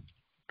operator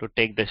to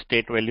take the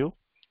state value,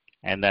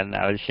 and then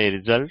I will say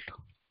result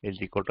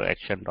is equal to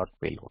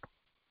action.payload.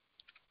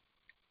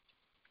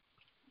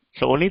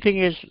 So only thing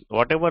is,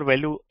 whatever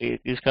value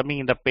is coming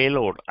in the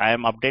payload, I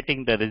am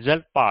updating the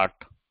result part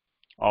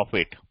of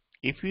it.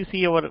 If you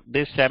see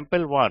this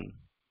sample one,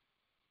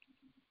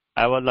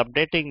 I was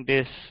updating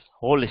this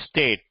whole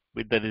state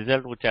with the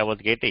result which I was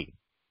getting.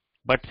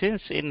 But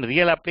since in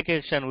real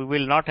application we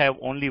will not have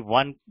only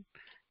one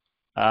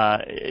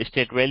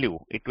state value,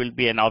 it will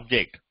be an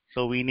object.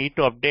 So we need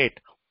to update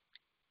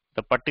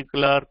the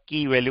particular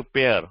key value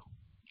pair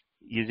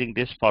using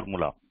this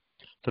formula.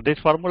 So this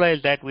formula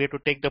is that we have to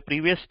take the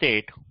previous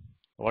state,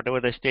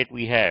 whatever the state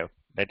we have,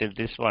 that is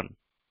this one,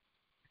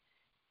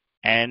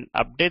 and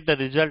update the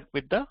result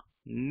with the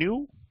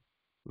new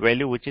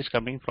value which is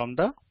coming from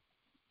the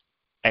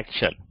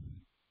action.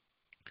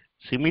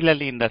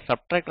 Similarly, in the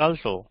subtract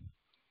also,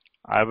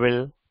 I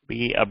will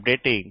be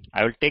updating,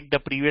 I will take the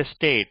previous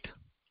state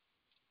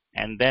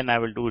and then I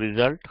will do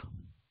result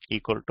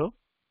equal to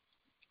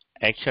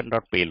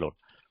action.payload.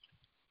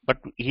 But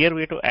here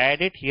we have to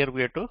add it, here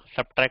we have to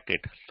subtract it.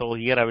 So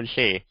here I will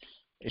say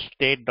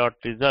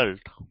state.result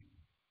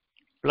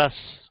plus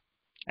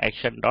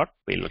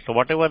action.payload. So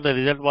whatever the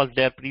result was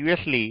there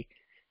previously,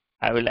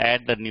 I will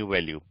add the new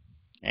value.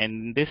 And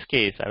in this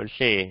case, I will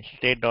say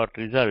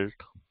state.result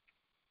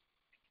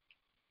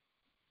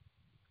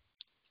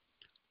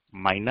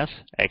minus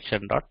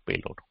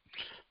action.payload.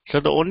 So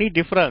the only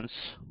difference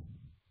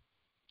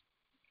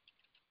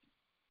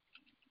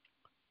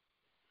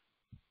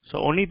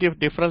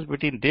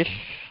between this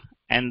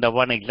and the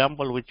one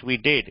example which we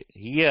did,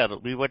 here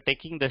we were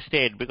taking the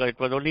state because it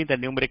was only the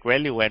numeric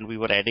value and we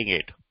were adding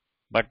it.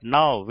 But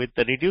now with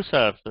the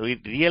reducer, so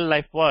in real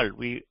life world,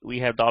 we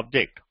have the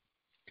object.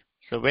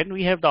 So when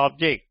we have the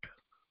object,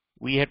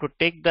 we have to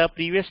take the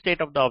previous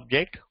state of the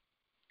object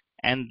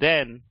and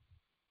then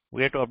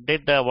we have to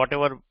update the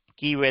whatever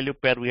key value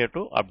pair we have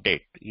to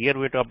update. Here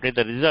we have to update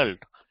the result.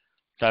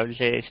 So I will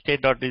say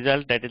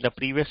state.result, that is the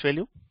previous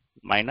value,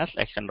 minus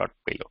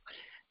action.payload.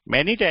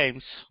 Many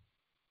times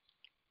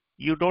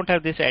you don't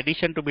have this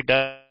addition to be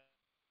done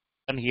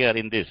here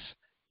in this.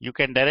 You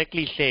can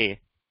directly say,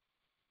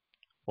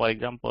 for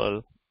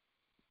example,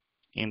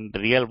 in the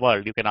real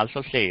world, you can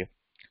also say,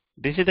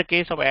 this is the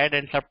case of add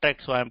and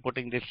subtract, so I'm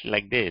putting this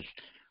like this.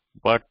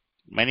 But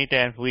many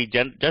times we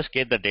just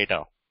get the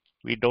data.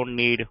 We don't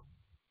need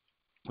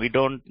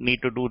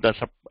to do the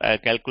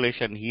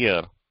calculation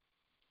here.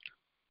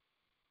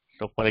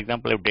 So for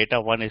example, if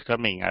data 1 is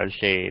coming, I will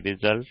say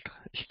result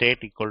state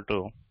equal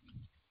to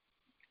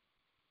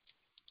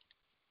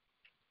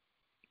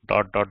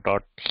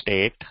dot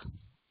state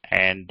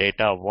and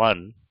data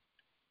 1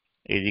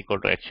 is equal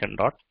to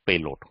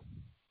action.payload.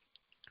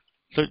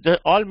 So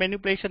all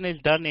manipulation is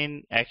done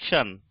in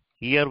action.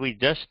 Here we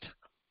just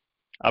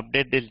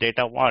update this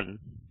data 1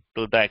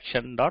 to the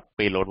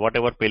action.payload,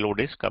 whatever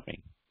payload is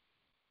coming.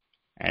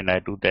 And I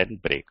do then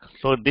break.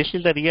 So this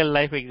is the real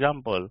life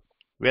example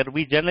where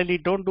we generally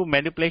don't do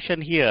manipulation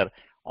here.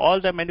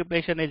 All the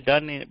manipulation is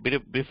done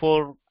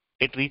before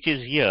it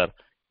reaches here.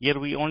 Here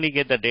we only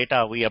get the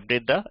data, we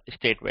update the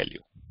state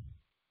value.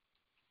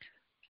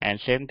 And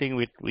same thing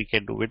we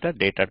can do with the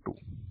data 2.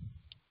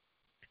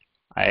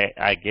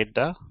 I get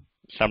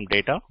some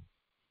data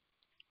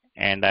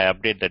and I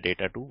update the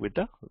data 2 with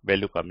the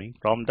value coming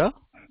from the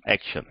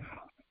action.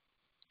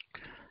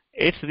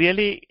 It's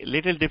really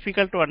little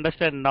difficult to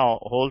understand now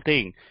whole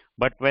thing,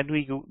 but when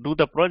we do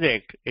the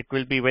project, it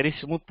will be very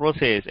smooth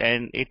process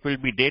and it will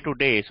be day to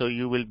day, so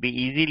you will be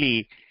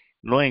easily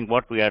knowing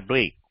what we are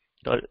doing.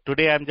 So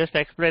today I'm just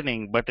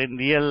explaining, but in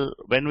real,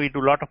 when we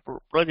do a lot of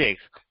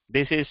projects,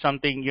 this is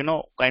something,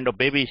 kind of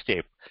baby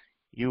step.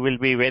 You will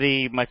be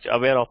very much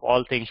aware of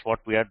all things what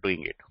we are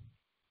doing it.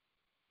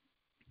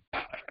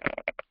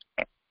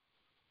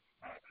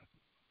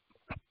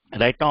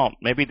 Right now,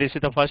 maybe this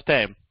is the first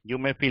time, you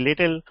may feel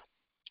little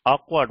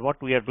awkward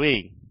what we are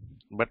doing,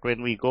 but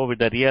when we go with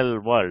the real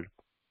world,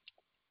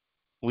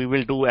 we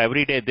will do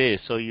every day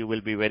this, so you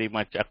will be very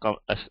much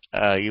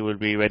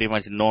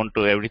known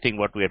to everything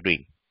what we are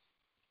doing.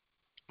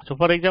 So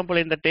for example,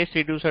 in the test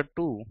reducer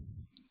 2,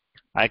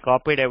 I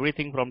copied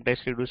everything from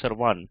test reducer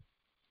 1.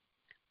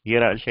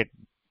 Here I'll say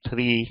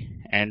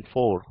 3 and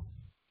 4,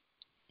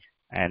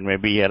 and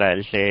maybe here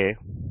I'll say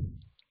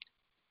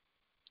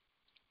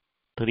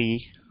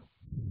 3,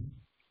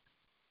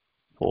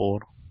 4,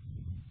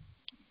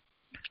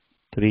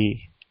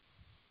 3,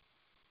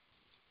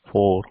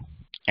 4,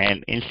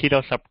 and instead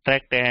of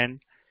subtract and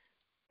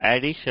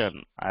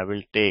addition, I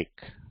will take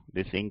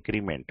this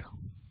increment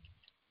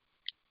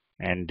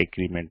and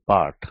decrement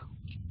part.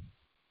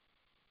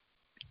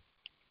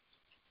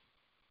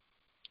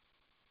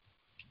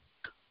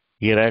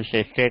 Here I'll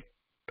say state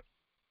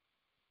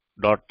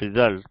dot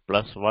result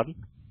plus 1.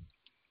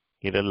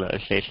 Here I'll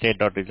say state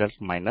dot result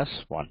minus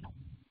 1.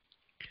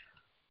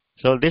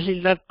 So this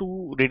is the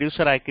two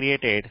reducer I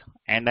created,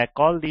 and I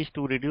call these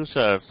two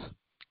reducers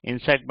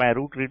inside my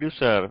root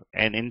reducer,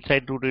 and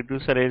inside root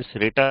reducer is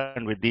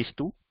returned with these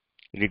two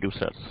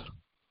reducers.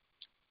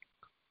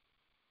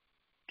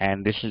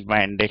 And this is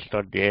my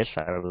index.js.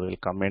 I will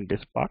comment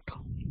this part.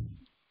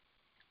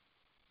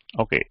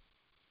 Okay,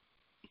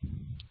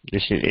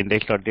 this is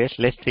index.js.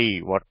 Let's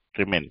see what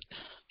remains.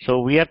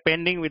 So we are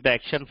pending with the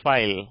action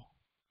file,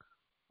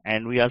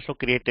 and we also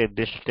created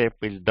this step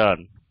is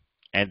done,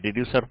 and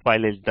reducer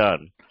file is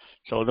done.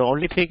 So the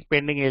only thing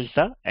pending is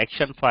the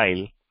action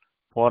file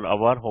for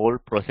our whole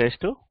process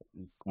to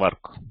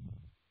work.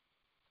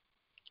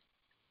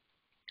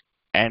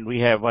 And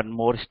we have one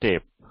more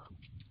step,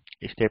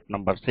 step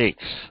number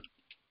 6.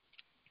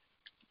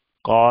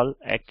 Call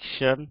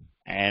action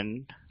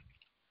and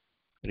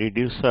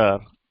reducer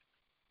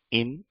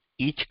in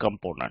each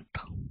component.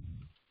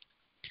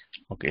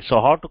 Okay, so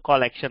how to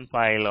call action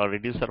file or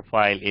reducer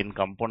file in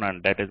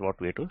component, that is what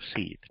we have to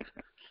see.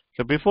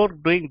 So before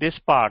doing this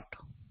part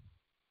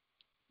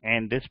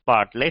and this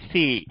part, let's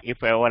see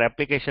if our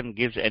application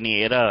gives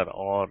any error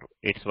or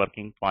it's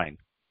working fine.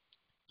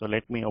 So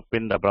let me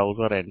open the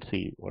browser and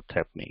see what's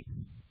happening.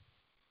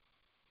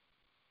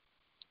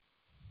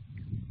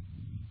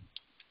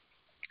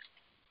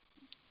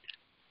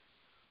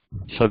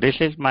 So this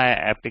is my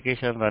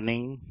application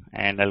running,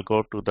 and I'll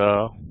go to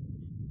the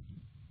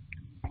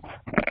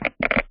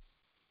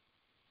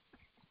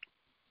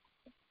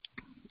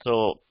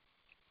so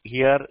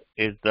here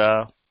is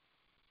our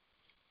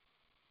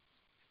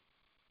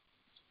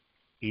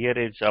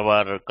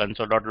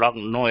console.log.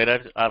 No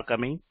errors are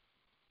coming,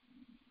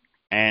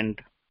 and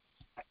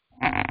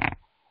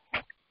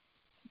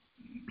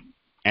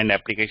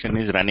application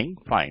is running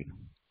fine.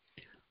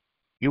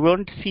 You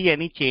won't see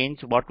any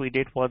change what we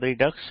did for the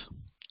Redux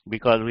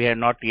because we have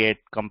not yet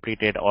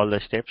completed all the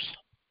steps.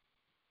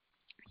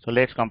 So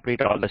let's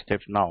complete all the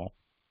steps now.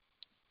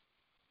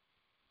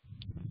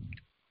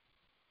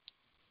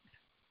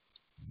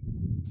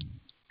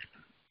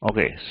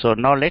 Okay, so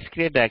now let's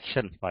create the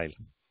action file.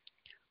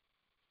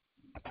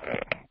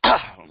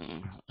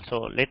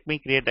 So let me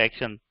create the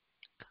action.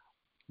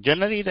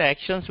 Generally, the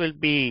actions will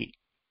be,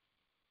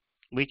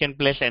 we can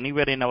place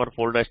anywhere in our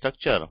folder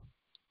structure.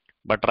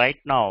 But right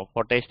now,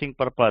 for testing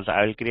purpose,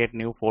 I will create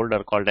new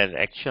folder called as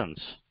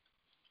actions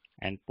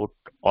and put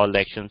all the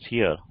actions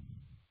here.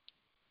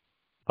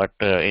 But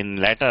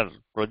in later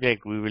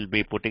project, we will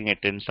be putting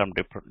it in some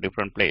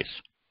different place.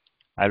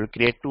 I will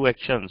create two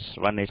actions.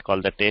 One is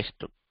called the test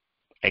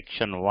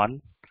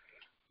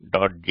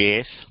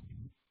action1.js,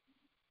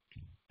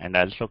 and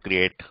also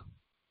create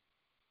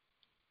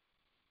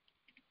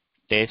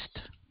test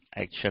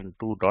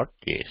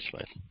action2.js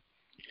file.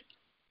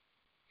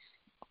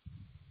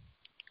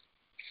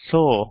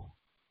 So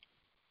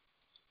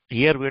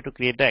here we have to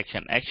create the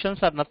action.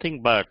 Actions are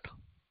nothing but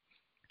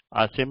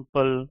a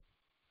simple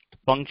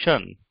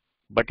function,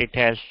 but it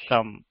has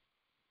some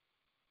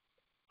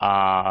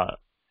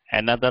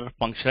another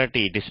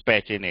functionality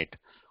dispatch in it,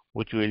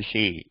 which we will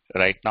see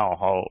right now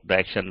how the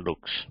action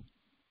looks.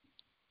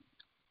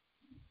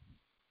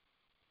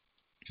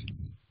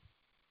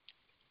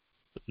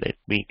 Let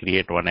me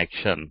create one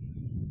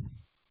action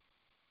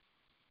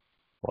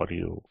for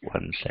you.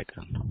 1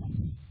 second.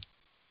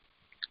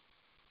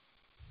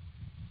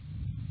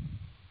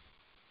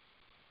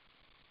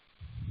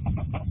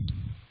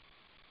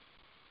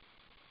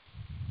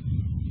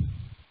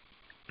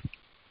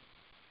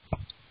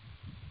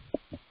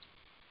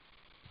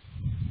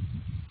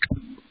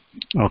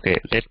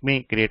 Okay, let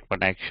me create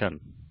one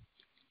action.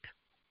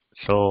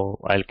 So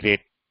I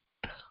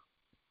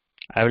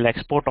will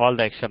export all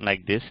the action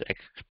like this.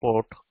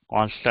 Export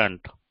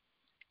constant.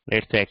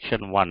 Let's say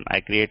action1.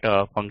 I create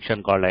a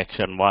function called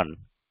action1.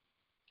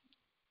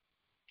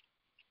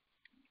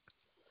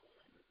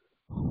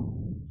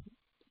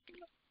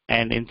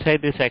 And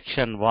inside this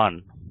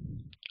action1,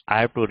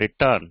 I have to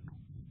return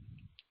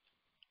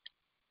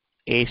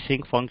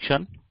async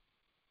function,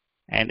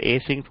 and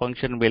async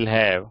function will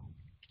have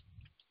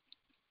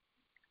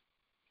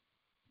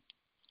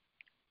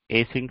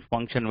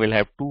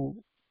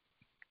two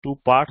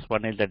parts.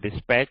 One is the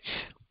dispatch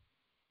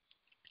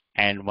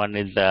and one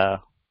is the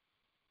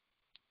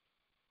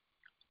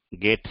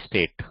get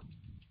state.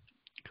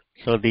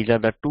 So these are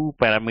the two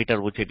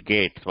parameters which it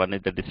gets. One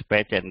is the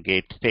dispatch and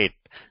get state.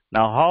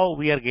 Now how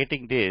we are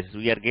getting this?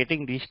 We are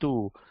getting these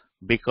two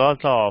because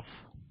of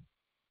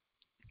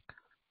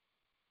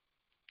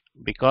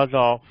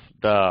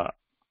the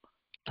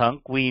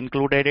thunk we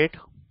included it,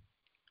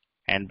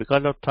 and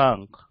because of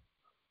thunk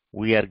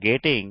we are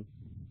getting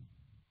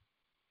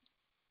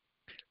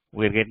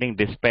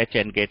dispatch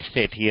and get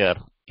state here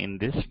in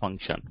this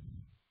function.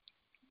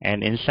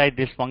 And inside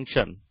this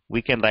function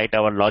we can write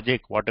our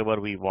logic whatever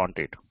we want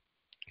it.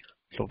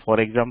 So for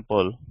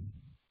example,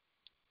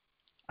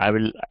 I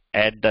will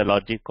add the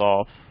logic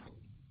of,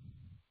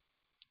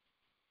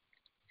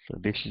 so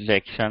this is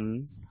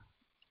action,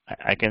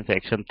 I can say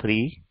action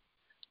 3,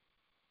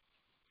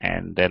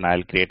 and then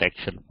I'll create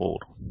action 4.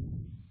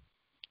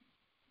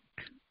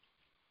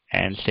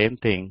 And same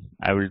thing,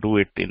 I will do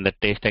it in the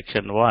test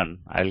action 1.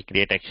 I'll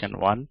create action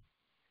 1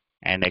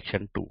 and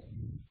action 2.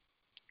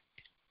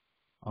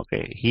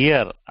 Okay,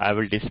 here I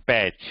will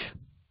dispatch.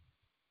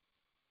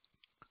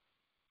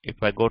 If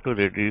I go to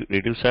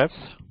reducers,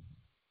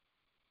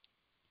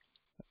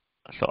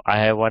 so I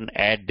have one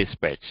add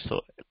dispatch.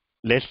 So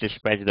let's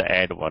dispatch the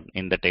add one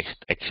in the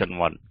text action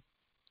 1.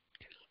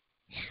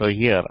 So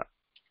here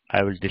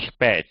I will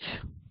dispatch,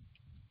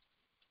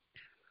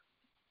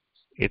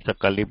 it's a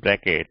curly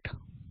bracket,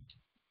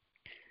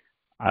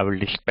 I will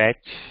dispatch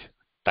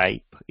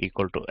type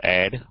equal to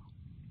add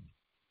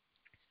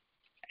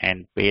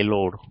and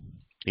payload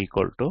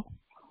equal to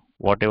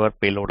whatever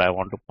payload I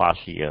want to pass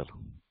here.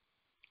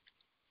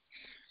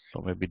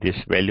 So maybe this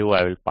value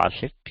I will pass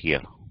it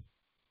here.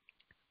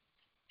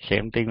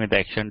 Same thing with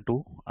action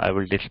 2, I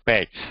will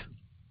dispatch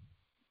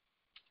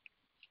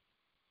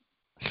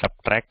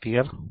subtract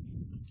here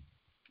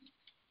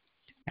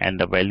and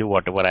the value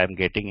whatever I am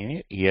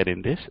getting here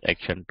in this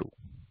action 2.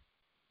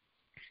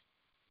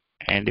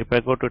 And if I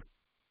go to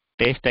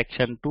test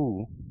action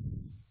 2,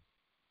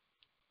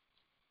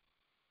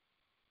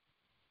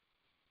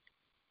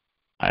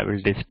 I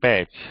will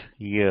dispatch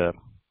here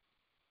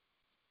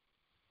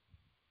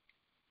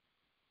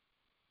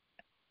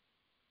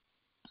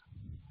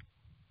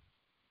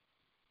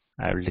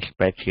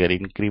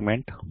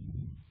increment,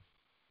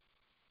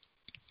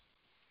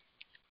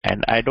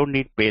 and I don't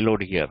need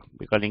payload here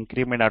because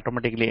increment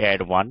automatically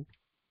add 1,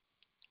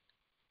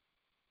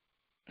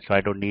 so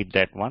I don't need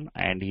that one.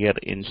 And here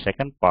in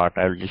second part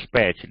I will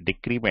dispatch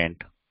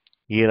decrement.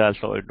 Here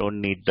also I don't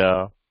need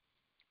the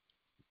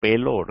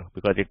payload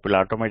because it will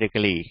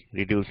automatically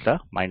reduce the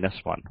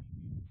 -1.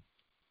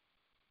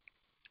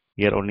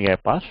 Here only I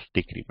pass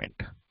decrement.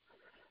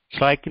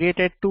 So I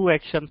created two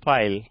action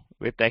file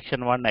with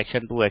action 1,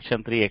 action 2,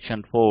 action 3,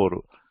 action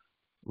 4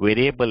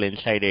 variable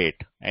inside it,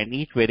 and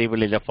each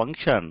variable is a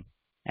function,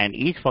 and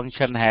each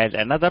function has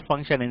another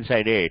function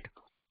inside it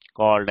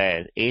called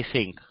as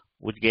async,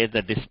 which gets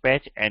the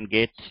dispatch and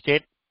get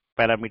state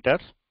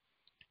parameters,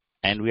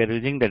 and we are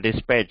using the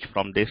dispatch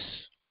from this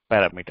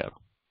parameter,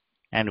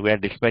 and we are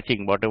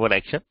dispatching whatever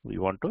action we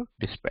want to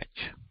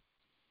dispatch.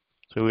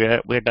 So we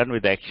are done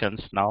with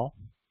actions now.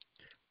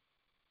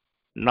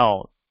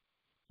 Now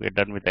we are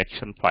done with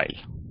action file.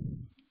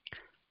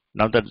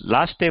 Now the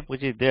last step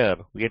which is there,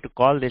 we have to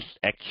call this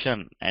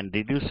action and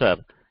reducer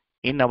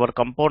in our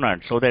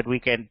component so that we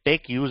can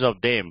take use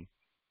of them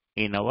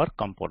in our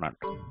component.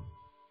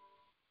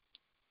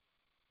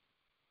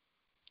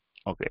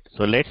 Okay,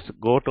 so let's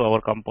go to our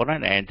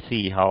component and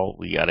see how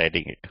we are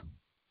adding it.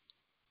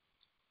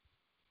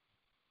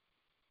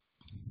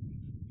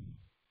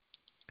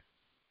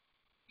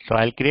 So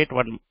I'll create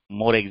one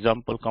more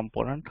example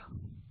component.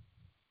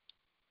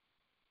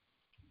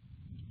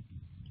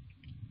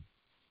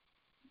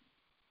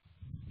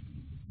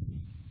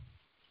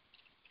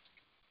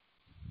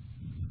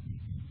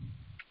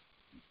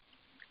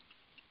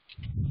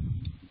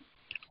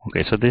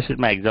 Okay, so this is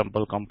my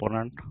example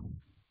component.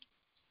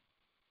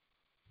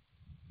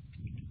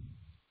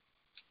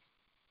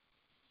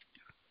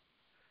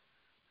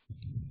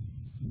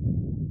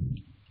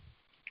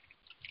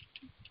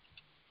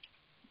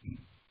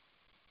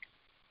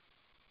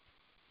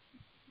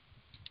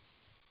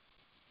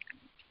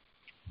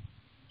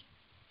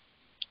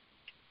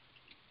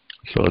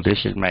 So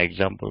this is my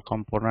example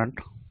component.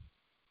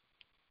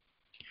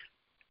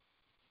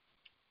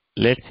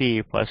 Let's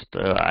see first,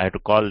 I have to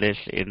call this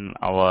in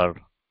our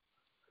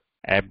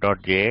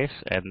app.js,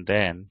 and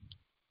then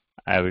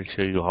I will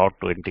show you how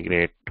to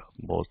integrate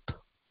both. So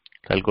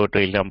I'll go to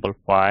example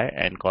 5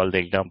 and call the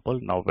example.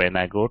 Now when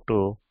I go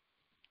to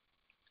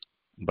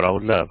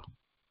browser,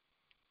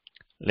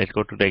 let's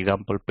go to the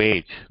example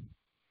page.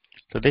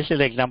 So this is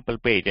the example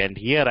page, and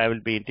here I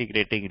will be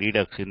integrating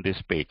Redux in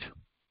this page.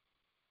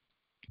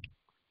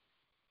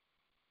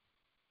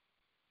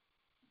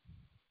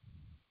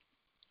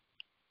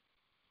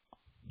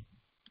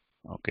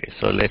 Okay,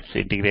 so let's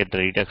integrate the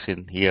Redux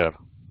in here.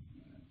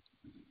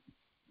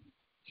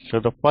 So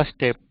the first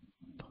step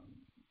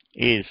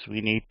is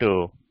we need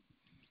to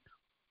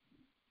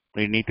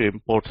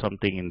import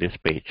something in this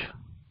page.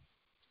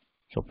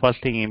 So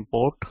first thing,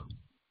 import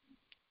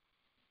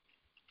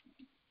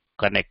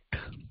connect.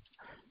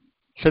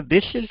 So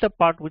this is the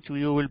part which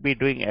we will be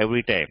doing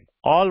every time.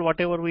 All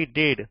whatever we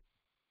did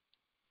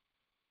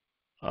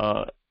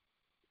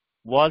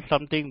was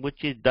something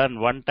which is done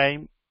one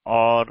time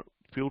or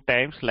few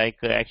times, like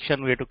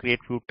action we have to create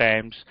few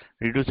times,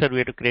 reducer we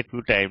have to create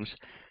few times,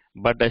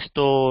 but the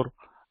store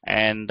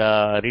and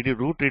the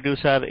root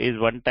reducer is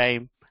one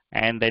time,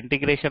 and the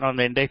integration on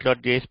the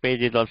index.js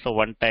page is also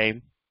one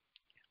time.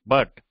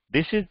 But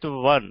this is the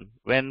one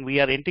when we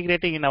are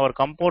integrating in our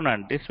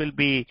component, this will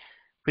be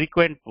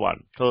frequent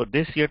one. So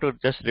this you have to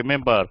just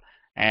remember,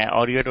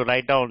 or you have to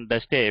write down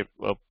the step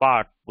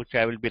part which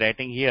I will be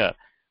writing here,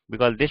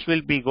 because this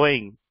will be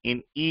going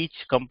in each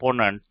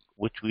component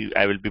which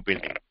I will be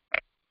building,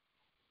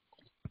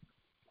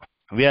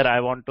 where I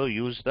want to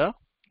use the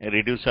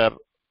reducer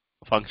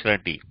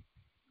functionality.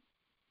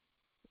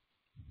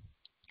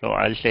 So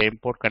I'll say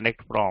import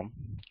connect from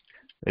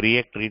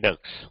React Redux.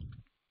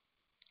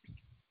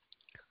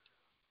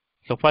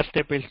 So first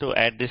step is to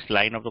add this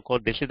line of the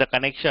code. This is the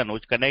connection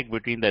which connect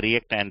between the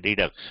React and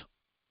Redux.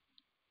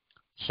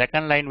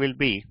 Second line will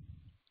be,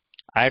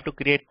 I have to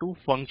create two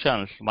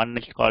functions. One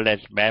is called as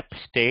map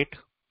state,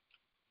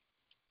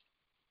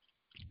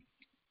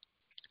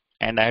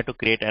 and I have to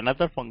create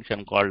another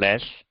function called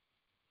as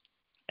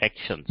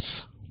actions.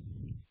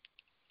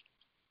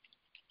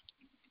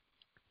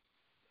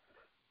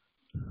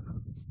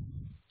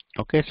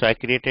 Okay, so I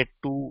created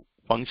two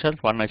functions.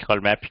 One is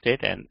called map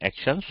state and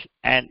actions,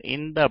 and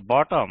in the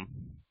bottom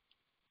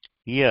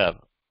here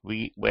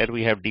where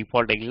we have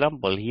default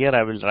example, here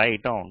I will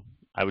write down,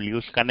 I will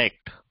use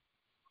connect,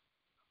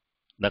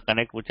 the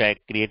connect which I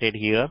created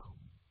here,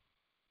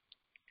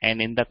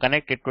 and in the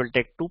connect it will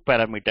take two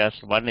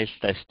parameters. One is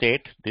the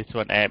state, this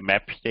one a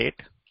map state,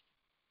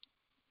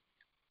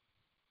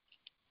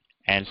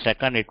 and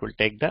second it will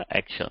take the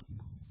action,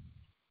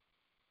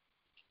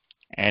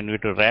 and we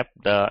will wrap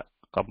the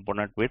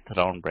component with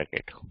round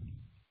bracket.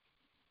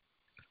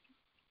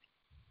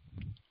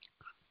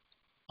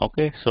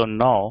 Okay, so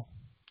now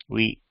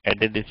we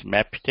added this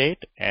map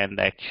state and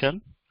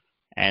action,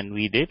 and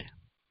we did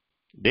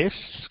this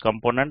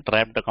component,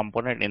 wrap the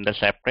component in the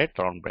separate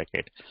round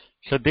bracket.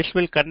 So this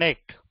will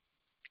connect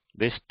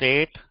the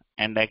state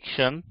and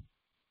action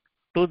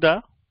to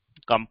the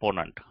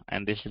component,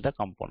 and this is the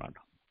component.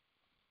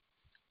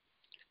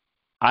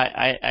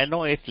 I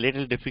know it's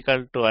little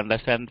difficult to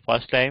understand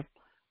first time,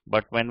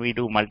 but when we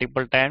do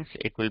multiple times,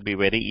 it will be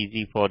very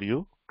easy for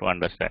you to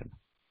understand.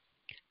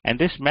 And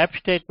this map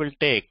state will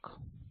take,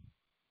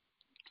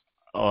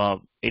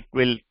 it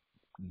will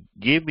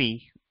give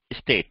me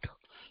state.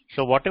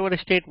 So whatever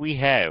state we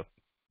have,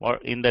 or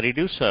in the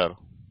reducer,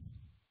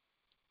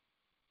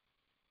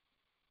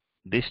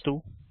 these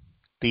two,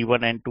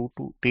 T1 and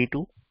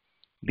T2,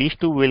 these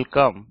two will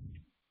come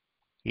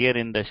here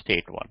in the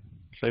state one.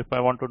 So if I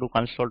want to do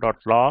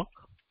console.log,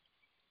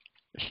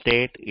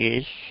 state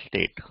is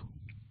state.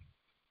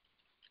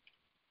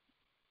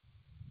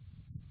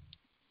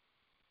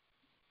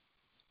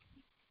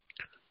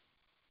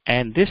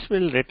 And this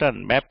will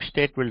return, map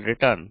state will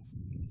return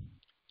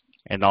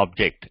an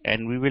object,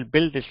 and we will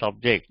build this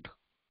object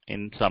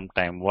in some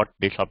time. What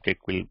this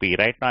object will be.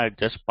 Right now I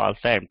just pass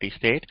the empty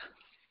state,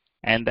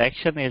 and the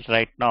action is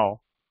right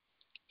now.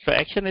 So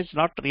action is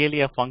not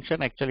really a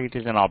function, actually it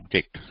is an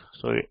object.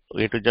 So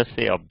we have to just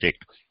say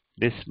object.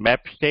 This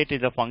map state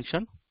is a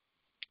function,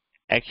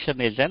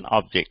 action is an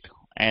object,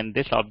 and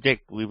this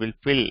object we will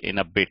fill in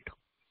a bit.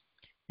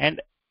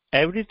 And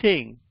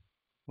everything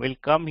will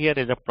come here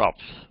as a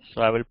props.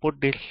 So I will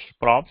put this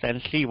props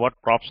and see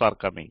what props are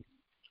coming.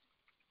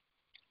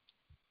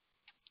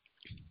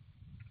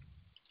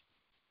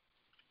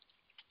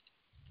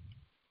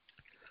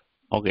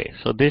 Okay,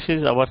 so this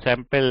is our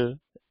sample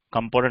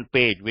component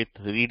page with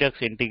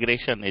Redux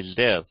integration is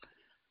there,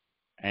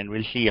 and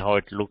we'll see how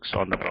it looks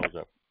on the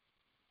browser.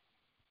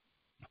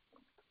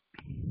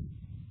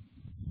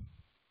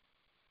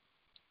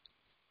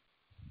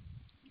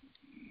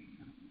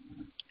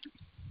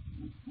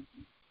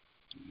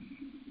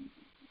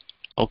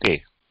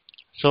 Okay,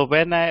 so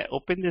when I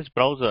open this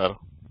browser,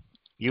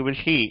 you will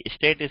see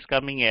state is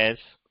coming as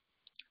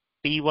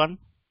T1,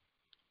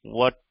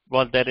 what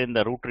was there in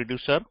the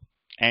rootReducer,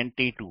 and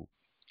T2.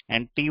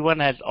 And T1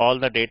 has all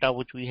the data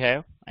which we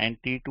have, and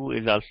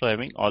T2 is also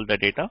having all the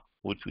data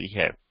which we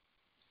have.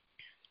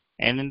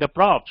 And in the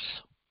props,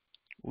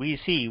 we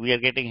see we are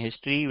getting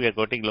history, we are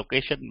getting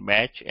location,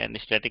 match, and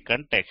static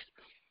context.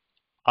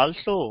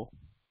 Also,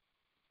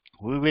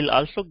 we will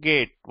also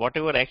get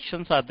whatever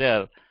actions are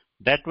there,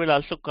 that will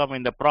also come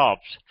in the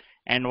props,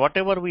 and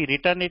whatever we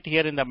return it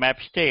here in the map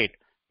state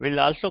will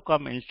also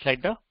come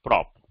inside the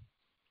prop.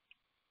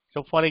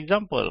 So for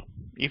example,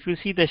 if you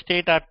see the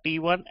state are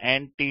T1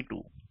 and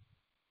T2,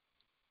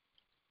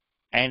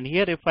 and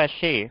here if I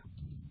say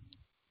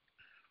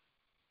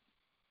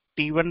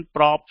T1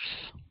 props,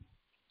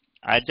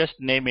 I just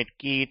name it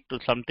key to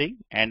something,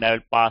 and I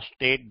will pass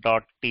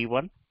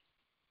state.t1,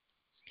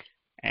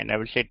 and I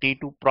will say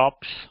T2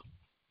 props,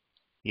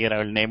 here I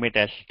will name it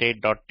as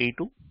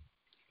state.t2.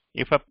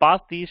 If I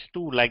pass these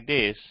two like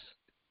this,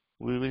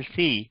 we will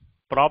see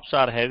props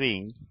are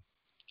having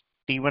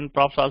T1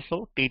 props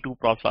also, T2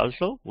 props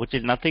also, which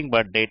is nothing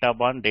but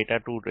data1,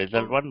 data2,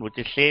 result1, which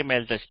is same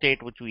as the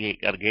state which we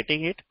are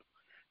getting it.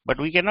 But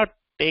we cannot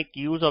take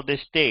use of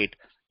this state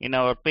in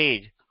our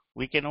page.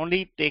 We can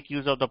only take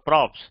use of the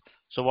props.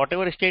 So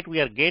whatever state we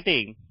are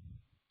getting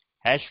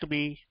has to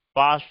be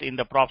passed in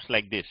the props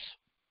like this.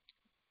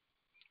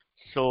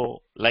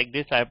 So like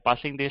this, I am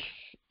passing this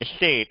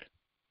state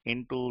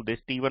into this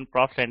T1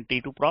 props and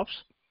T2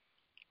 props,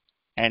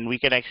 and we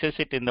can access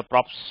it in the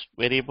props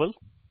variable.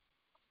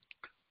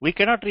 We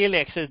cannot really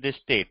access this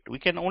state. We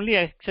can only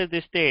access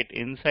this state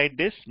inside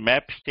this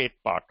map state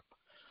part.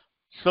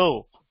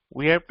 So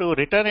we have to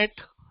return it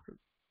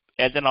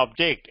as an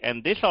object,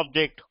 and this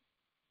object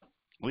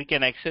we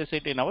can access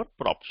it in our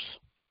props.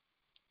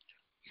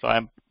 So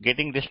I'm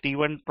getting this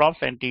T1 props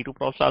and T2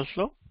 props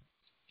also.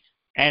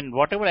 And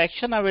whatever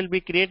action I will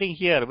be creating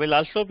here will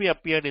also be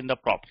appeared in the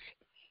props.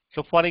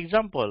 So for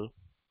example,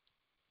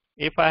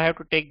 if I have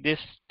to take this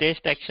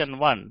test action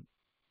 1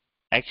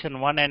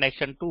 and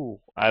action 2,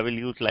 I will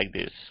use like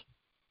this.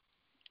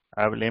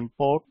 I will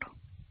import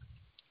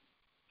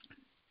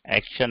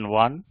action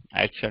 1,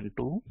 action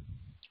 2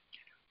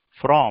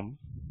 from,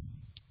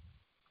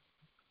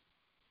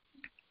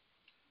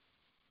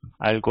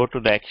 I'll go to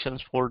the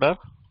actions folder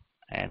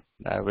and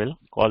I will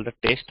call the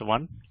test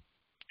 1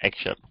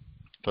 action.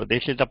 So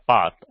this is the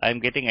path. I'm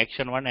getting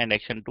action 1 and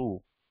action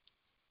 2.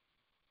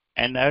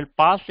 And I will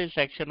pass this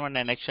action 1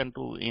 and action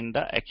 2 in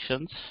the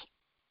actions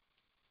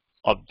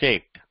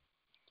object.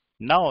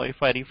 Now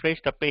if I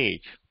refresh the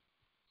page,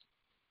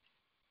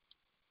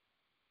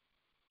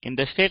 in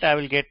the state I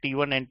will get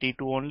T1 and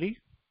T2 only,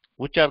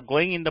 which are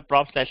going in the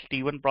props as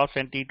T1 props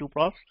and T2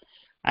 props.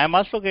 I am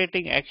also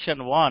getting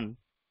action 1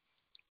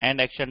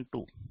 and action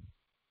 2.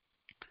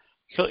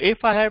 So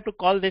if I have to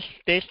call this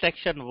test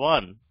action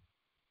 1,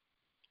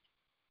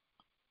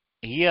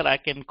 here I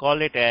can call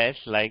it as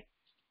like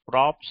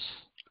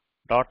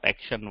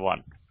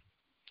props.action1,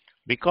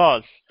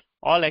 because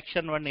all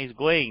action 1 is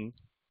going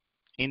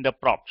in the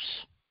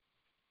props.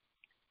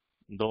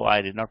 Though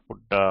I did not put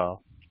the,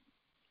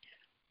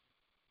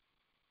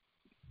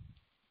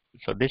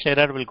 so this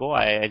error will go.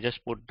 I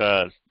just put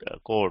the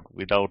code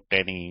without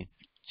any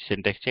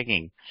syntax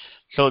checking.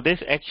 So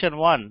this action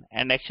 1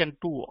 and action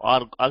 2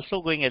 are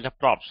also going as a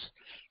props.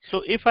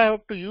 So if I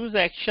have to use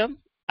action,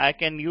 I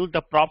can use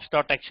the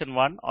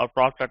props.action1 or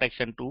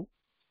props.action2.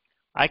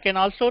 I can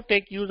also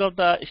take use of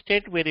the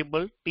state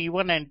variable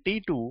T1 and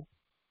T2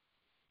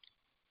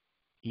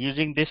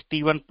 using this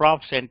T1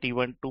 props and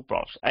T1 2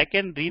 props. I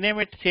can rename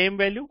it same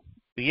value.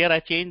 Here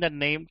I change the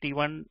name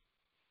T1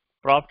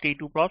 props,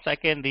 T2 props. I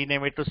can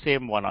rename it to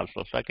same one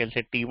also. So I can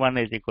say T1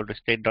 is equal to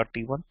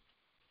state.T1.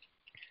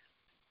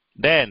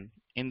 Then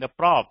in the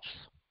props,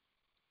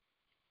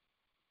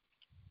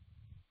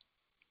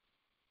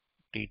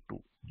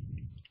 T2.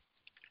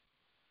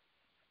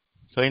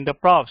 So in the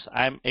props,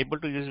 I am able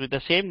to use with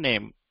the same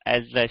name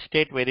as the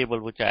state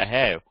variable which I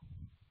have.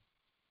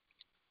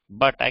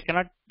 But I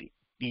cannot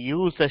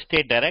use the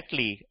state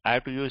directly. I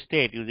have to use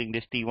state using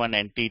this T1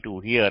 and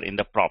T2 here in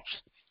the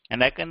props.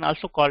 And I can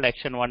also call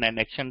action 1 and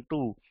action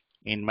 2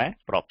 in my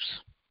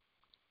props.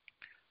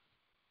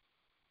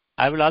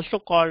 I will also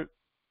call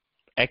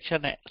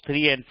action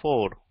 3 and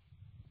 4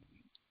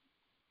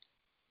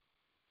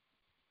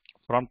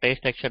 from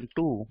test action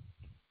 2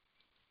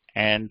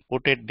 and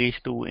put it these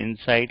two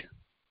inside.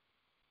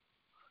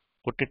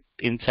 Put it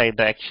inside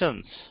the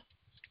actions,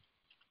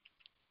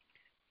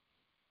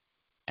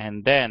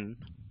 and then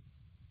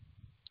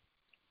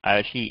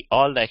I see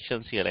all the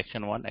actions here: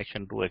 action 1,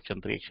 action 2,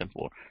 action 3, action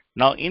 4.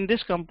 Now in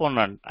this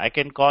component, I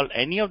can call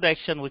any of the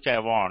action which I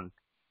want.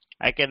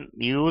 I can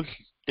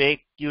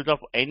take use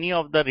of any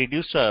of the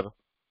reducer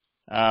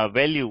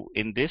value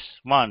in this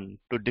one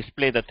to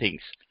display the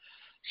things.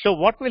 So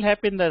what will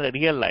happen in the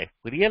real life?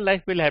 Real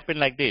life will happen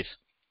like this.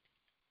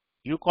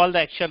 You call the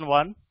action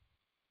 1.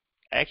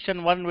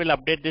 Action 1 will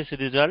update this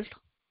result,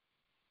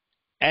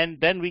 and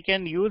then we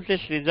can use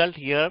this result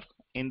here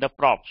in the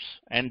props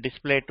and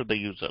display it to the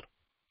user.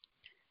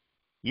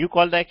 You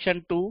call the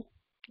action 2,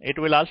 it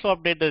will also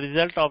update the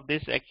result of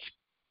this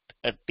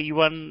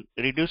T1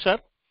 reducer,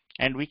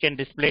 and we can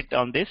display it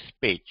on this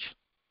page.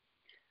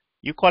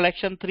 You call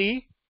action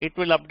 3, it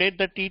will update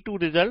the T2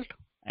 result,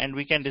 and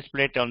we can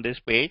display it on this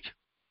page.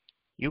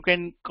 You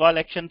can call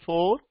action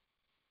 4,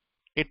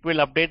 it will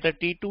update the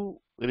T2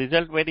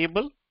 result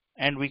variable,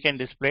 and we can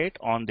display it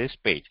on this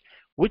page,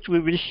 which we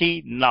will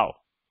see now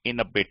in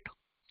a bit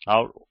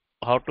how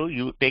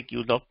to take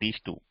use of these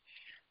two.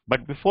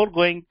 But before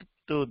going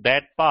to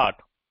that part,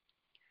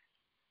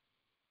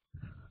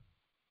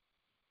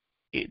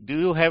 do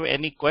you have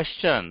any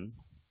question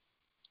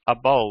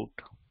about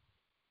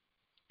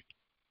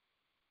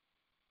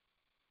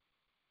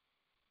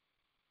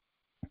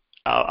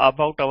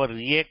our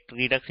React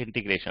Redux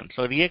integration?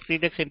 So React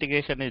Redux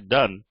integration is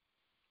done,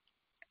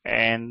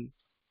 and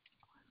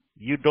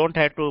you don't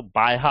have to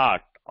by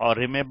heart or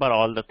remember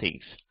all the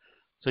things.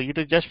 So you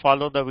to just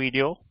follow the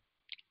video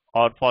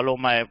or follow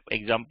my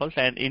examples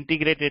and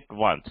integrate it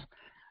once,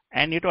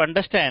 and you to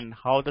understand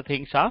how the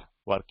things are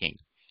working.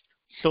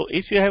 So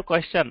if you have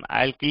question,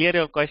 I'll clear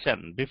your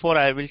question. Before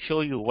I will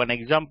show you one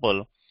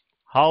example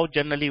how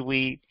generally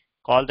we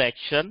call the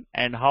action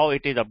and how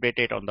it is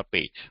updated on the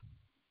page.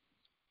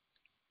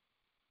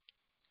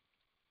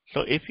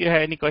 So if you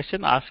have any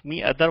question, ask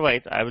me.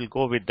 Otherwise, I will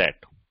go with that.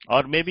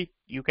 Or maybe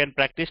you can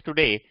practice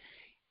today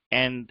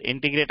and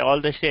integrate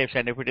all the steps,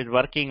 and if it is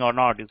working or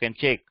not, you can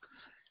check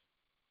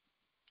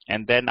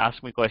and then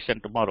ask me question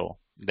tomorrow.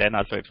 Then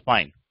also it's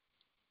fine.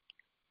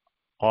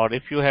 Or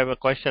if you have a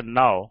question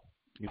now,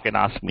 you can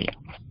ask me.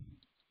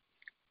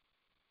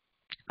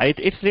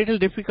 It's little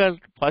difficult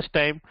first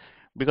time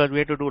because we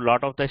have to do a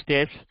lot of the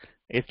steps.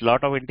 It's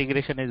lot of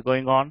integration is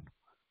going on,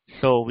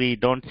 so we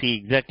don't see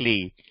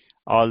exactly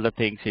all the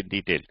things in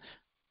detail.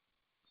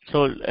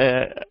 So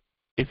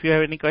if you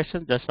have any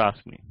questions, just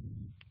ask me.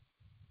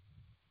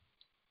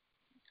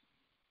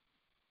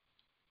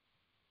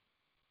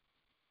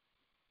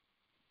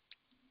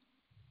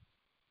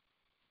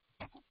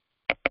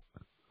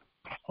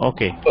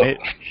 Okay.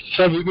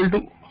 Sir, we will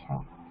do.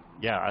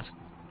 Yeah, ask.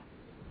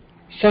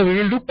 Sir, we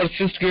will do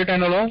persist get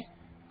and all.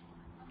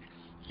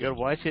 Your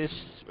voice is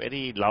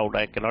very loud.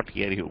 I cannot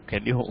hear you.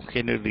 Can you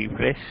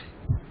refresh?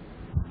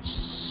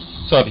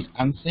 Sorry,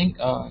 I'm saying,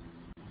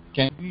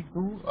 can we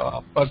do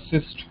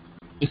persist?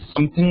 Is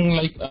something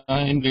like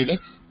in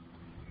Redux?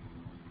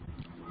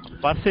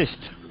 Persist.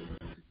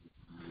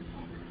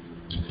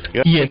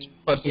 Yes,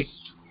 persist.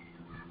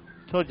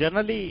 So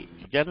generally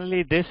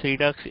this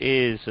Redux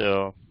is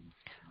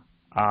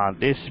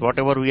this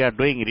whatever we are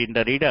doing in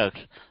the Redux.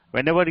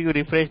 Whenever you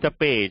refresh the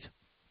page,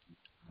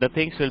 the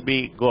things will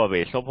be go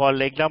away. So for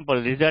example,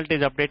 result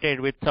is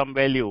updated with some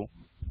value.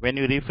 When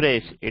you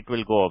refresh, it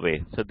will go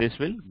away. So this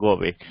will go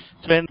away.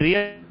 So in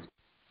real,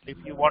 if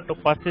you want to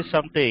persist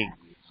something,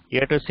 you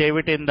have to save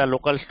it in the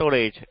local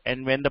storage,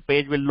 and when the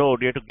page will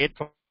load, you have to get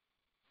from.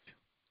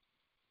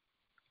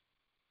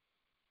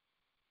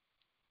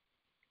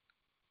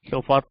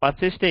 So for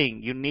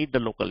persisting, you need the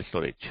local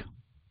storage.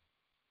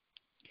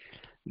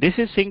 This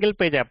is single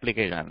page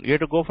application. You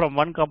have to go from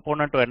one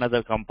component to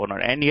another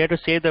component, and you have to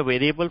save the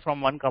variable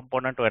from one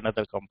component to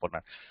another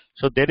component.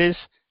 So there is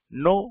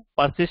no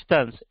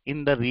persistence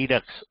in the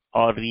Redux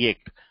or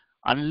React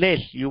unless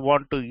you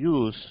want to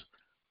use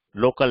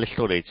local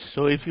storage.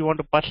 So if you want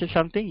to persist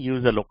something,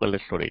 use the local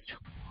storage.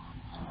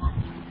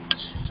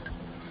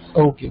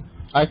 Okay.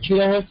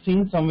 Actually, I have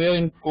seen somewhere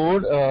in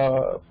code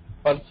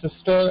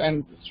persister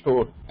and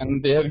store,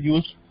 and they have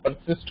used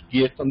persist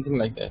get, something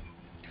like that.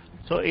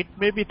 So it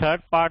may be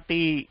third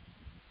party,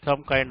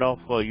 some kind of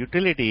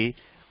utility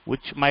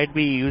which might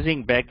be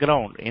using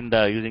background in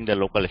the using the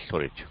local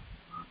storage.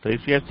 So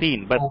if you have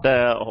seen, but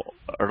the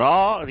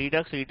raw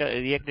Redux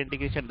React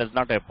integration does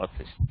not have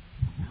persist.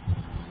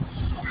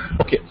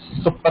 Okay,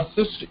 so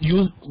persist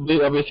use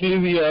basically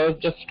we are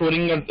just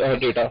storing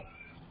data.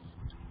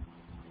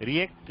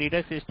 React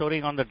Redux is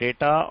storing on the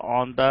data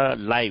on the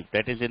live,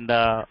 that is in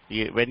the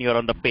when you are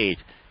on the page.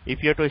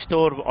 If you have to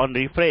store on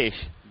refresh,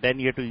 then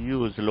you have to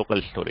use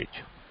local storage.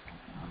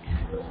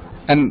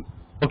 And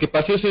okay,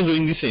 persist is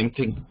doing the same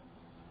thing.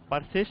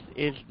 Persist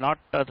is not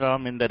a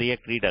term in the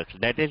React Redux.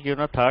 That is,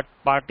 third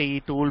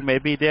party tool may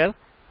be there.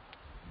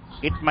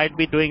 It might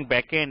be doing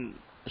backend,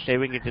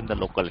 saving it in the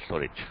local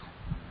storage.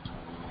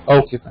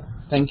 Okay,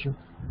 thank you.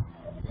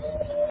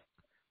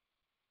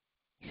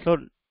 So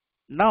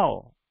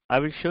now I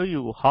will show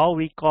you how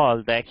we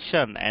call the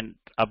action and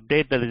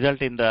update the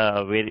result in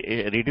the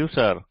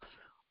reducer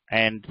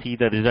and see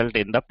the result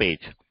in the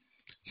page.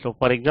 So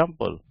for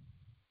example,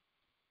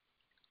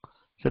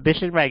 so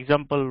this is my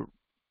example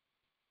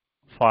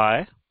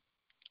 5.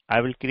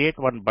 I will create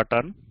one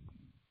button.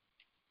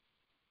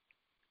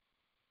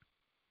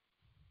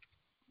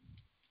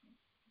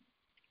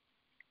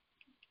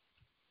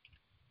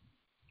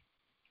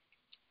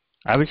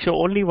 I will show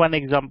only one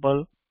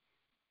example.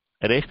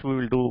 Rest we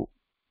will do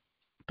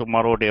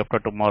tomorrow, day after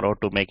tomorrow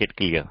to make it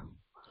clear.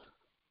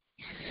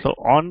 So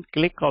on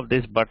click of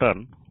this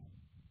button,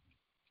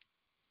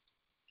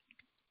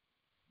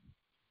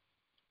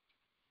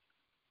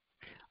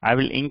 I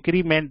will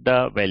increment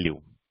the value.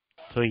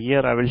 So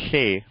here I will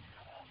say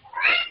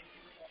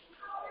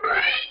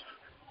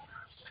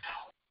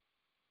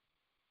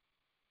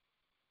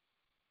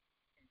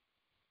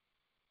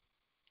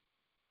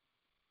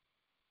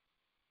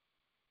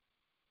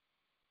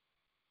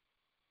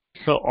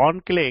so on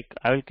click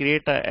I will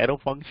create an arrow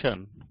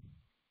function,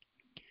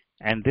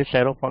 and this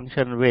arrow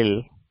function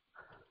will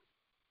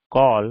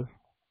call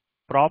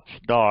props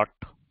dot.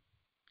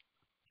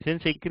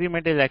 Since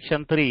increment is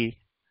action 3,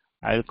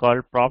 I will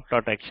call props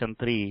dot action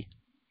 3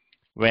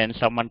 when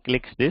someone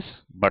clicks this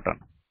button.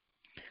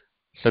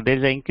 So there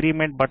is an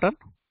increment button,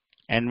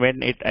 and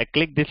when I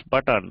click this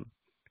button,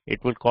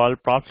 it will call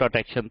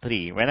props.action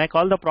 3. When I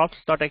call the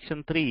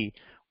props.action 3,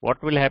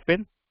 what will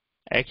happen?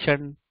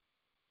 Action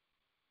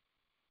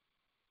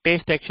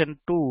test action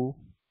 2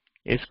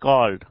 is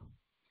called,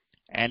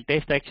 and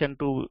test action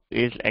 2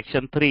 is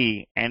action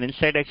 3, and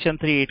inside action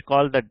 3 it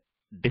calls the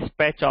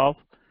dispatch of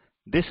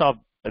this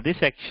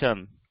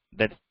action,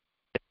 that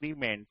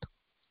increment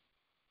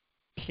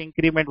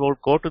increment will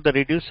go to the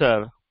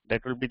reducer,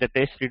 that will be the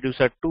test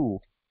reducer 2.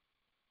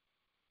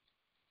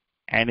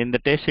 And in the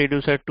test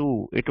reducer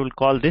 2, it will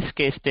call this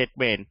case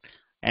statement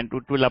and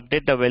it will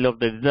update the value of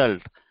the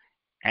result.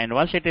 And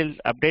once it is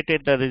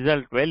updated the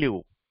result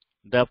value,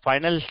 the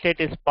final state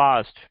is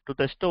passed to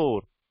the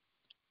store,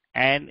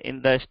 and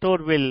in the store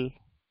will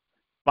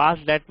pass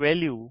that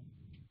value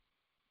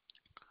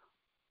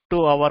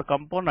to our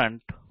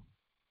component.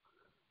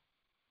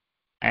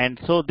 And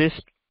so this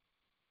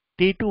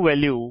T2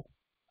 value,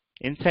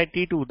 inside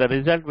T2 the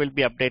result will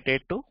be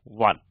updated to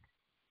 1,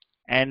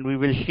 and we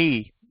will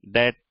see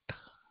that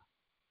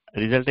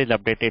result is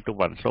updated to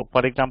 1. So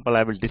for example,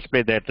 I will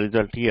display that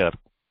result here.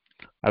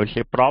 I will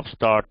say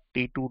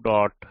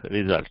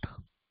props.t2.result.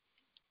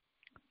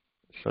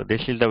 So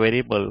this is the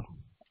variable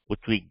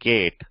which we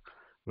get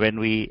when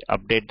we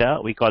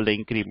update we call the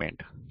increment.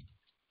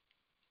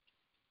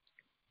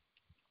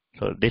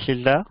 So this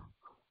is the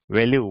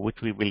value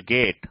which we will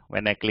get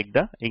when I click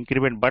the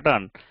increment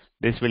button.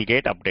 This will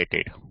get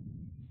updated.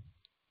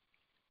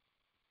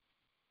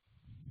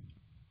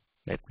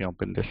 Let me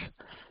open this.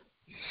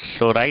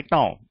 So right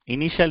now,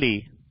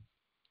 initially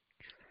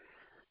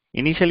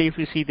if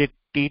you see that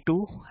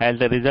T2 has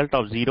the result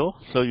of 0,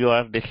 so you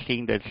are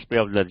seeing the display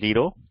of the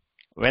 0.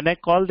 When I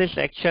call this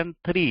action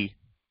 3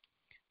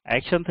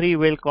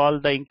 will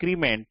call the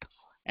increment,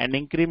 and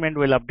increment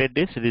will update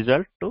this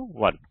result to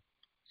 1.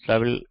 So I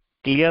will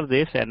clear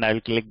this and I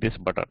will click this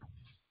button.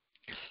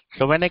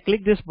 So when I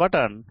click this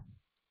button,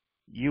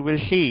 you will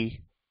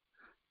see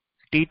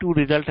T2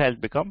 result has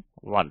become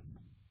 1.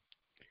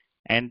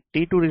 And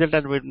T2 result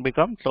has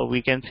become, so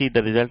we can see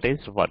the result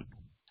is 1.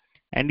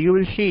 And you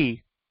will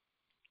see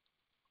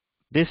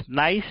this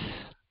nice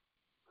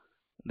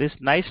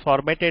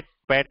formatted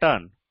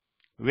pattern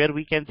where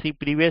we can see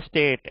previous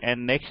state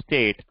and next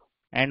state,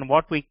 and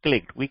what we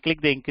clicked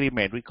the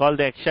increment. We call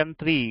the action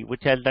 3,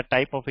 which has the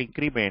type of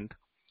increment,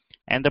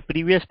 and the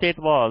previous state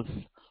was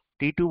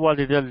T2 was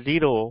result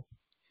 0,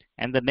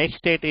 and the next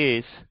state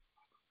is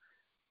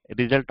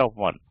result of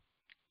 1.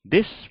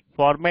 This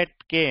format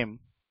came.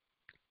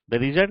 The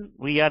reason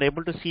we are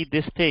able to see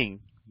this thing,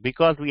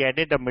 because we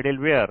added a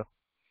middleware,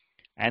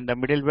 and the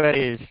middleware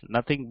is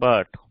nothing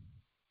but,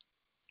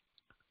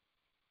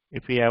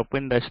 if we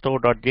open the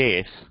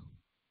store.js,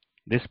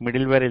 this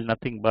middleware is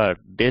nothing but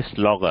this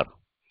logger.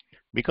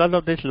 Because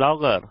of this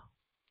logger,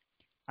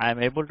 I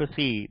am able to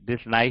see this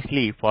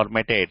nicely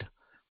formatted,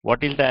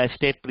 what is the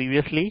state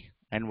previously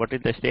and what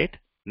is the state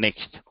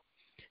next.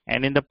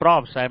 And in the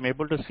props, I am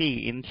able to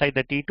see inside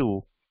the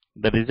T2,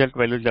 the result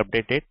value is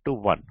updated to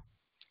 1.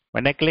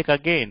 When I click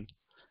again,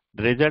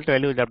 the result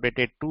value is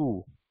updated to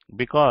 2,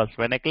 because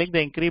when I click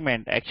the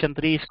increment, action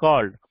 3 is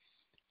called,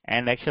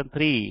 and action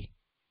 3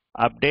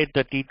 update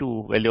the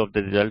T2 value of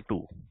the result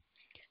 2.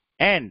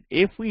 And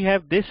if we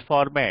have this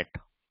format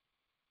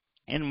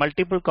in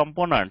multiple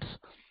components,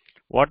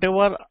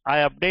 whatever I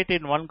update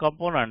in one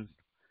component,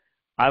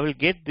 I will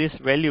get this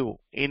value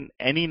in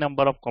any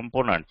number of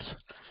components.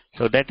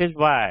 So that is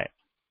why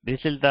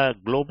this is the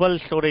global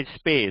storage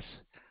space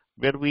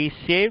where we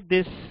save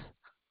this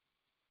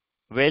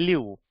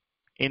value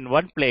in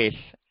one place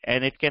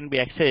and it can be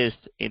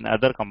accessed in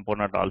other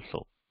component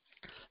also.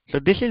 So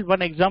this is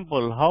one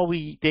example how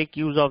we take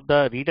use of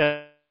the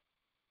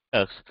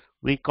Redux.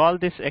 We call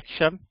this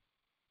action.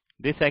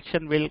 This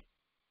action will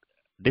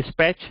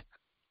dispatch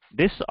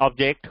this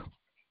object,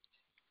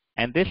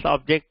 and this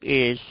object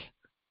is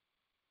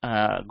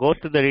goes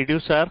to the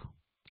reducer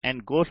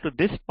and goes to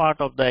this part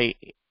of the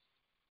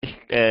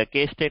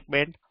case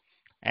statement,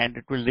 and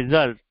it will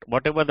result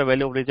whatever the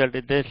value of result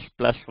is this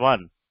plus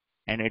 1,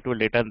 and it will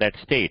return that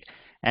state.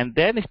 And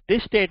then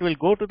this state will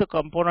go to the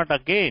component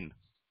again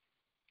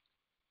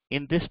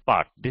in this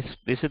part. This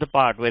is the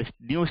part where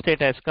new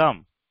state has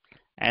come,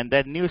 and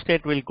that new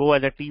state will go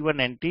as a T1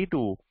 and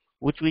T2,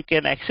 which we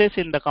can access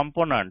in the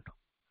component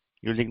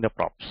using the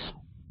props.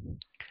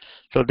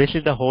 So this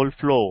is the whole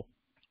flow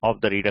of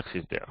the Redux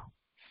is there.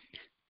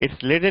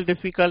 It's little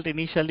difficult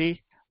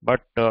initially,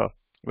 but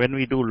when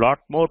we do lot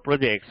more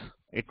projects,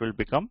 it will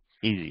become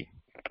easy.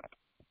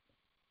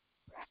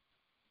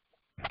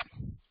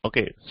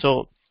 Okay,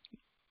 so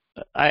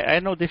I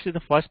know this is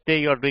the first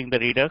day you are doing the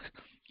Redux.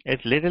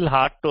 It's little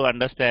hard to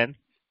understand,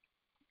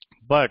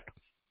 but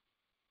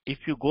if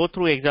you go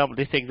through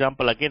this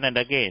example again and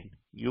again,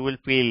 you will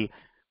feel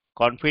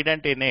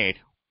confident in it,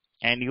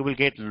 and you will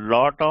get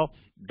lot of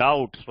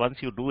doubts once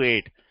you do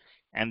it,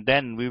 and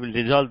then we will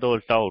resolve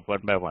those doubts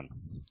one by one.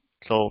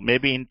 So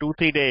maybe in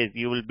 2-3 days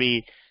you will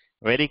be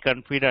very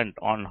confident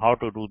on how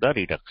to do the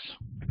Redux.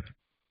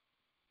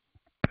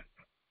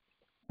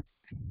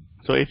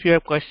 So if you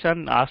have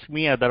question, ask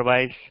me.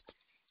 Otherwise,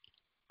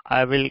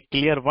 I will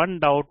clear one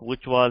doubt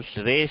which was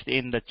raised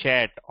in the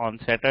chat on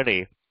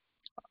Saturday,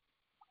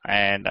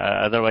 and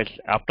otherwise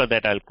after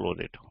that I'll close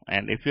it.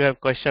 And if you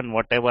have question,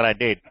 whatever I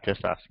did,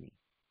 just ask me.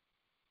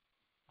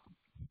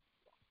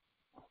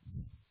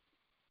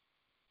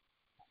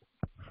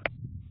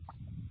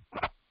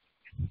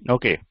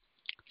 Okay,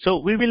 so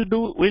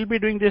we'll be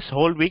doing this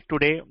whole week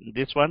today,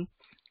 this one,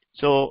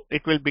 So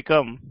it will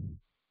become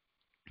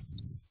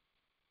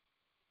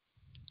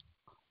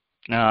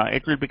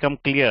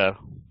clear.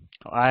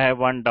 I have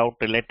one doubt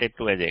related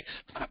to Ajax.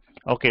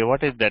 Okay,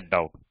 what is that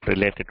doubt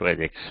related to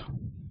Ajax?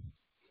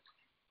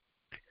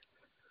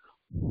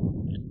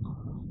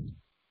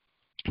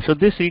 So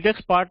this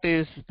Redux part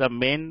is the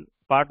main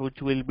part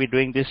which we'll be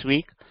doing this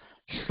week.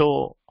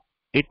 So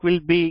it will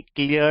be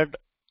cleared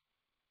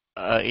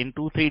in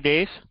 2-3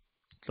 days.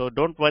 So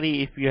don't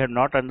worry if you have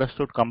not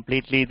understood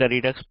completely the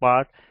Redux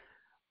part.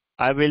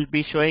 I will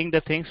be showing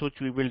the things which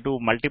we will do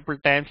multiple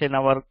times in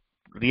our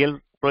real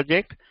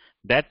project.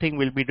 That thing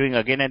we'll be doing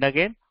again and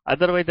again.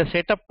 Otherwise, the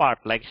setup part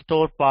like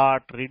store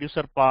part,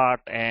 reducer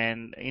part,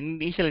 and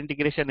initial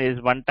integration is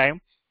one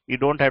time. You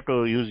don't have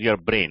to use your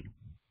brain.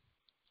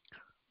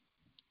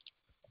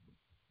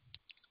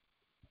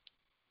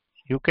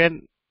 You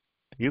can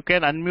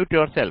unmute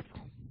yourself.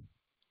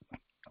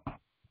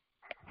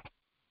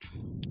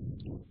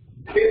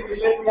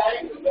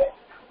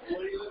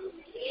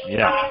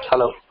 Yeah.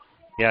 Hello.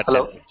 Yeah.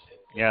 Hello.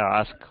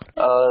 Yeah. Ask.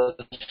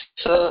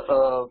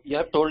 Sir, you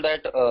have told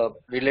that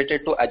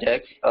related to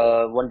Ajax,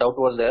 one doubt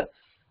was there.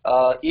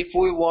 If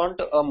we want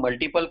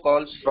multiple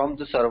calls from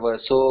the server,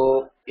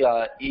 so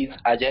is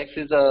Ajax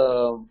is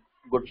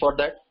good for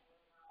that?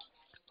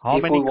 How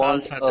If many we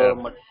calls want, are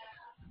there?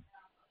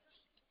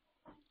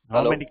 How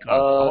hello. many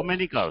calls? How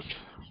many calls?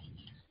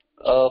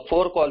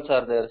 4 calls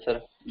are there,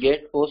 sir.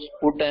 Get, post,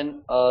 put,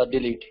 and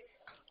delete.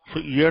 So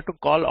you have to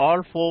call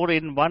all 4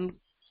 in one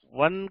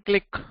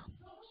click.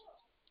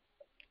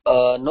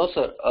 No,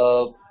 sir.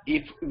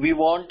 If we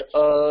want,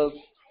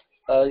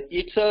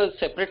 it's a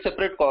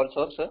separate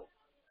call, sir.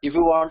 If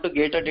you want to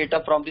get a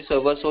data from the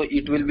server, so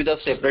it will be the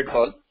separate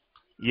call.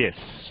 Yes.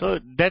 So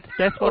that's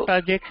what Oh,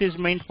 Ajax is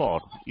meant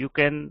for. You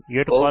have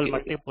to call okay,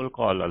 multiple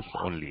calls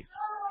only.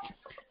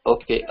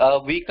 okay.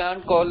 We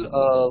can call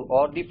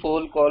all the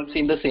 4 calls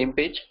in the same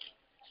page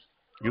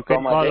You can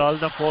from call Ajax. all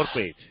the 4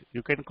 page.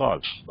 You can call.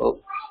 Oh,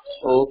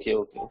 okay.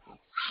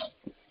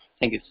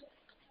 Thank you, sir.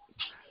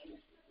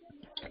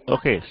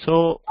 Okay.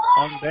 So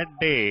on that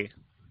day,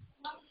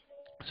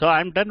 so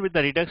I'm done with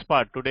the Redux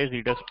part. Today's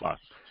Redux part.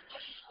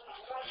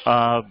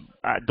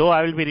 Though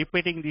I will be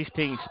repeating these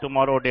things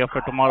tomorrow, day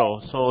after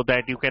tomorrow, so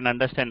that you can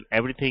understand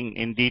everything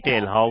in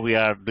detail, how we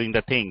are doing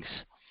the things.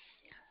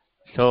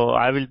 So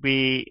I will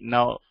be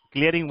now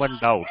clearing one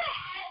doubt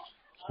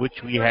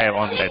which we have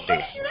on that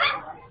day.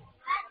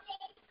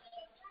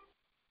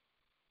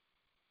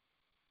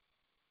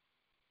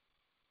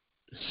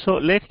 So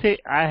let's say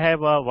I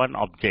have one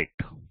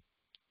object,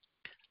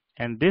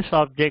 and this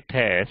object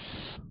has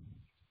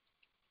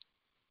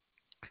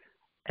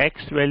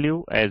x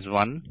value as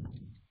 1,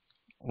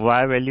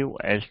 y value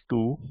as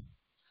 2,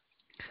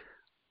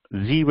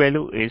 z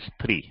value is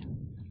 3.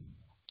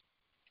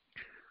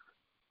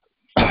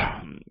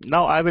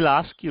 Now I will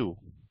ask you,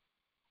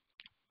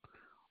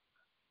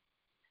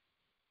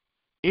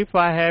 if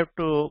I have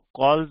to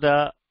call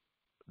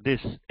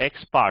this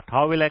x part,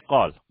 how will I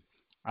call?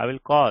 I will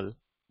call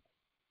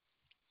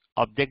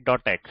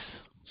object.x.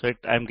 So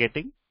I'm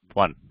getting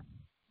 1.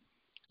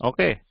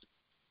 Okay.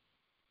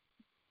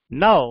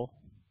 Now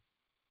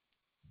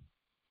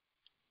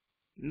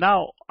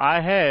I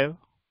have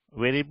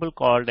variable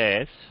called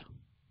as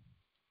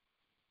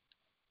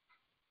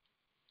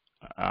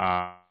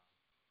uh,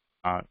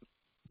 uh,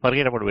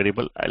 forget about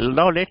variable.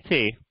 Now let's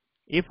say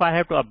if I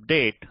have to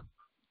update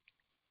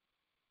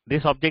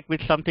this object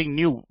with something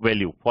new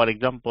value, for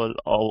example,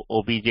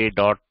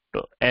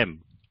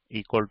 obj.m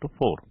equal to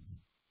 4.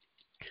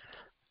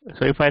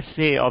 So if I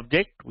say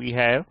object, we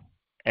have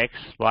x,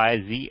 y,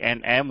 z,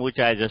 and m, which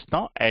I just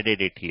now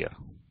added it here.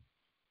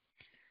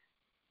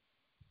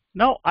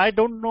 Now I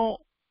don't know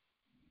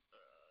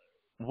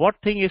what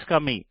thing is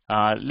coming.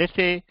 Let's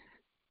say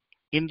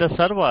in the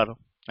server,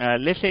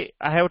 let's say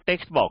I have a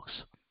text box.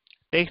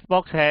 Text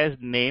box has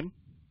name.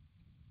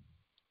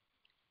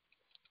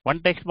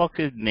 One text box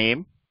is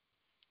name,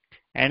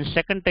 and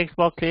second text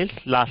box is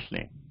last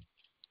name.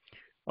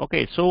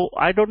 Okay, so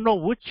I don't know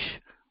which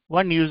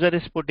one user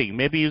is putting.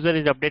 Maybe user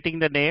is updating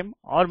the name,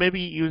 or maybe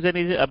user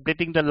is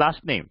updating the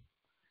last name.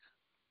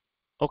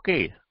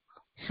 Okay,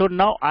 so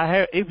now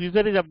if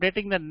user is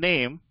updating the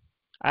name,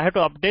 I have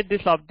to update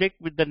this object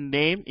with the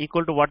name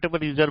equal to whatever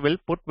user will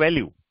put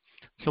value.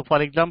 So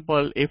for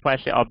example, if I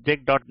say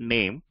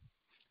object.name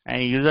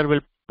and user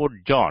will put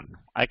John,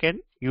 I can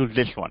use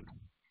this one.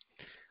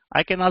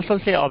 I can also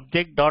say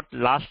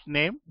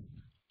object.lastName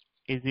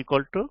is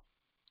equal to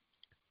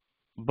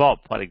Bob,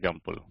 for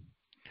example.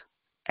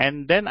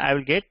 And then I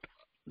will get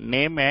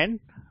name and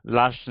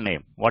last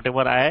name,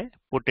 whatever I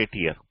put it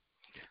here.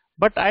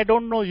 But I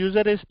don't know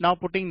user is now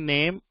putting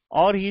name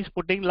or he is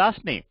putting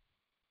last name.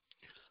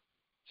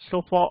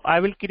 So I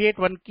will create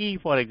one key,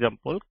 for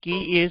example.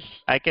 Key is,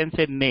 I can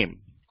say name.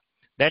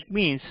 That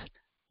means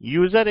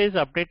user is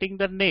updating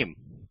the name.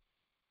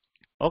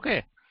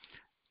 Okay.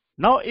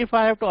 Now if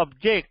I have to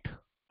update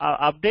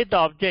the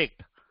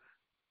object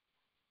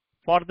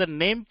for the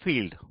name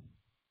field.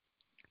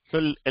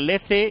 So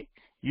let's say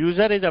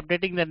user is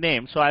updating the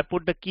name. So I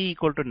put the key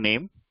equal to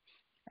name,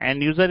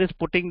 and user is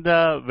putting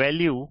the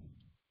value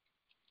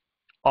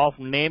of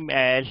name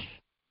as,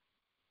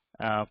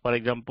 for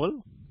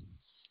example,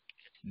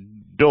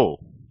 do.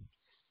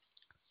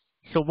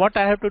 So what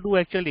I have to do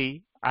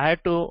actually, I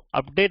have to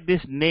update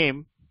this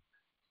name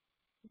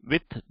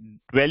with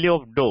value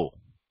of do.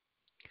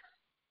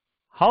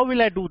 How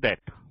will I do that?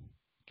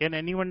 Can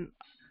anyone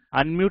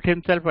unmute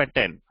himself at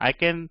 10?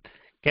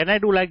 Can I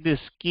do like this,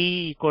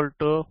 key equal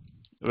to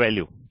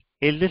value?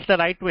 Is this the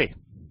right way?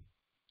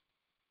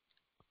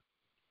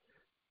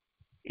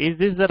 Is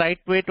this the right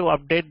way to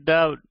update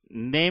the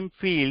name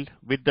field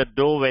with the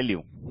do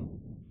value?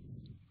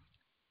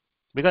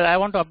 Because I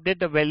want to update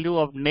the value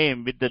of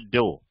name with the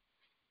do.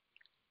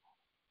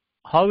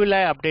 How will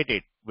I update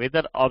it?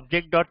 Whether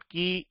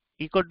object.key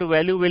equal to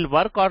value will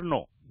work or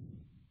no?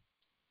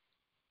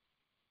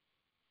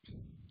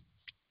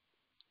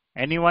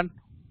 Anyone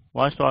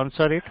wants to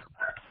answer it?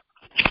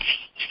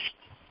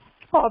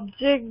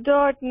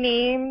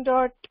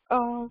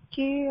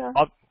 Object.name.key.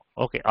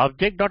 Okay,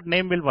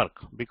 object.name will work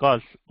because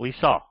we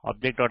saw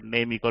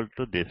object.name equal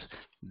to this.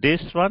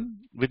 This one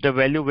with the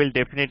value will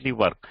definitely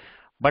work.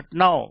 But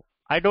now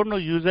I don't know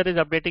user is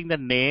updating the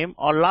name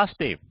or last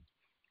name.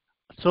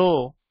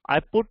 So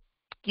I put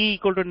key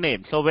equal to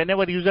name. So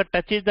whenever user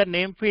touches the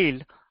name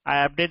field,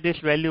 I update this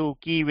value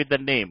key with the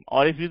name.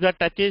 Or if user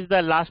touches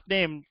the last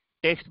name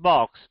text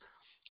box,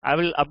 I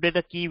will update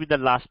the key with the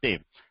last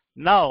name.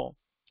 Now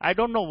I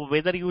don't know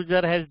whether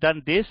user has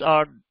done this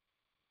or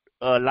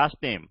last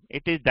name.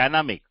 It is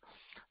dynamic.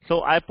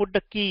 So I put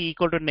the key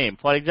equal to name.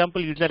 For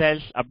example, user has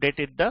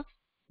updated the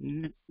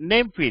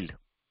name field.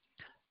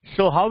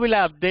 So how will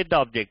I update the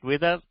object?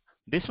 Whether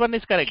this one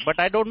is correct, but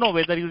I don't know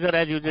whether user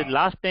has used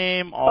last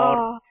name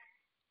or.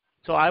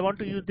 So I want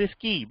to use this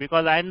key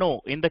because I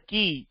know in the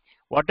key,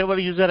 whatever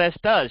user has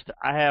touched,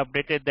 I have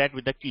updated that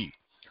with the key.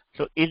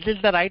 So is this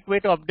the right way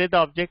to update the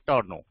object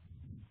or no?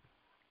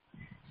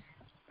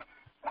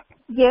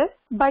 Yes,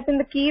 but in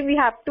the key we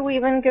have to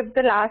even give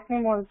the last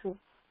name also.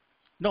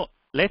 No,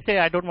 let's say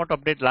I don't want to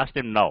update last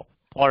name now.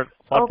 For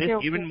Okay, this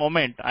okay. given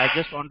moment, I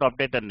just want to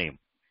update the name.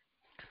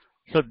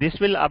 So this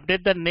will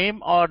update the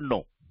name or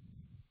no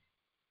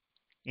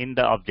in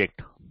the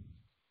object.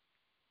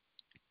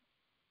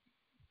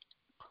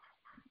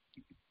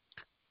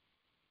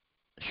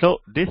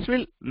 So this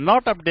will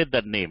not update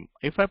the name.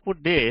 If I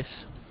put this,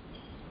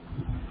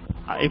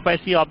 if I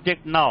see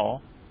object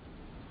now,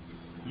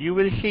 you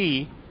will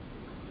see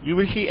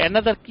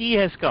another key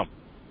has come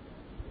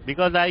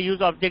because I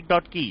use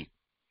object.key.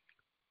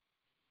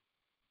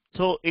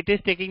 So it is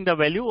taking the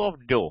value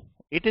of do.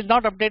 It is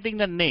not updating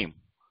the name.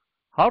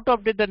 How to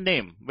update the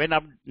name when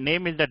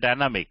name is the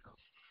dynamic?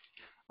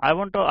 I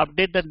want to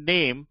update the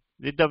name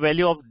with the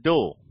value of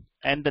do,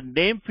 and the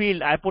name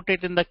field I put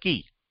it in the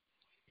key.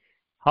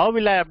 How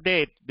will I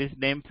update this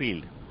name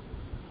field?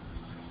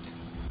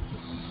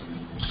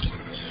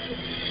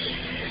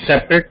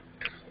 Separate.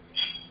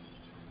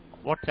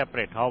 What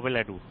separate? How will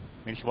I do?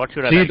 Means what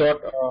should I Three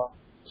write? dot.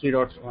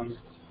 3.1.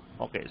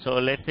 Okay, so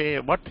let's say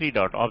what 3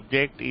 dot?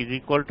 Object is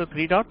equal to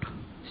 3 dot?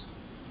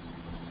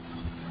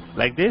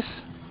 Like this?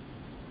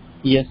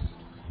 Yes.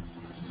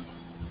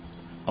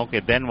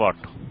 Okay, then what?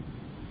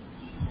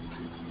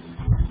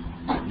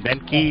 Then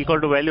key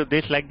equal to value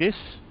this like this?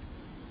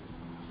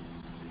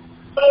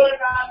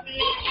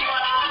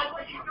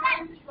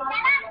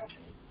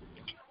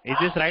 Is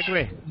this right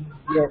way?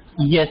 Yes.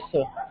 Yes,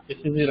 sir. This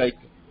is the right.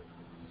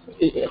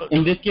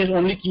 In this case,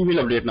 only key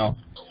will update now.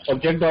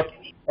 Object dot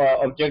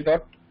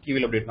key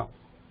will update now.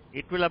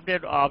 It will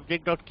update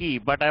object.key,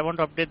 but I want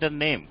to update the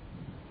name.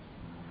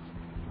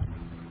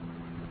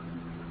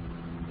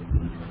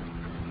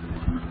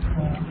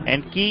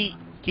 And key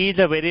is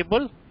a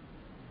variable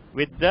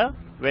with the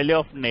value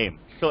of name.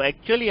 So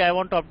actually I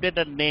want to update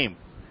the name,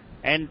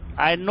 and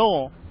I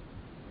know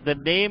the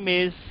name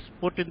is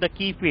put in the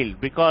key field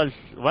because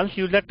once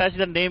user touch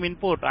the name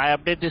input, I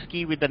update this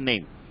key with the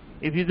name.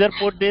 If user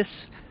put this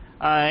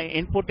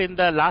input in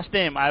the last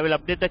name, I will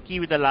update the key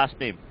with the last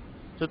name.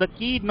 So the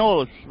key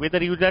knows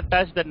whether user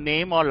touched the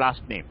name or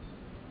last name.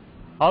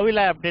 How will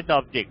I update the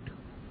object?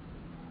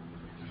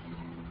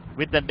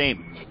 With the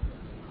name.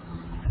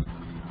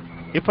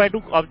 If I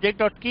do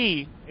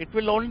object.key, it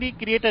will only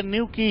create a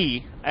new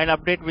key and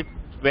update with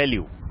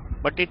value.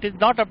 But it is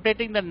not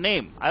updating the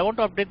name. I want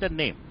to update the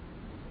name.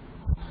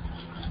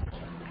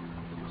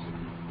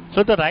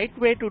 So the right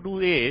way to do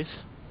is,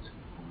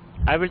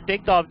 I will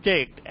take the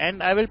object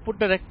and I will put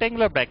the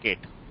rectangular bracket.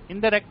 In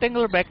the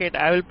rectangular bracket,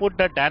 I will put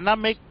the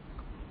dynamic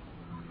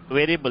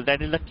variable,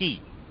 that is the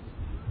key,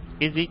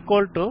 is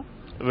equal to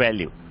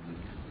value.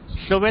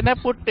 So when I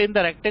put in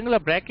the rectangular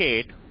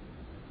bracket,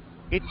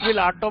 it will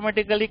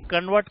automatically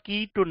convert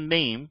key to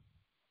name,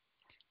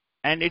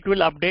 and it will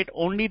update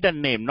only the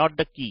name, not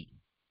the key.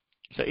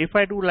 So if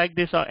I do like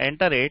this or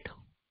enter it,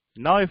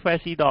 now if I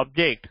see the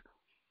object,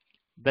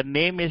 the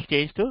name is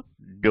changed to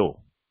do.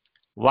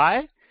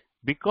 Why?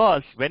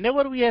 Because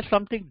whenever we have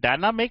something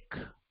dynamic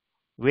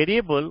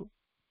variable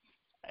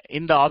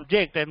in the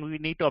object and we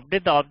need to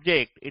update the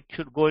object, it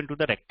should go into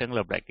the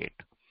rectangular bracket.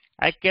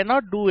 I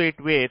cannot do it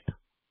with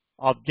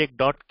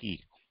object.key.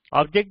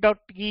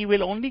 Object.key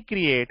will only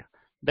create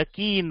the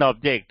key in the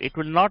object. It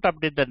will not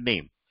update the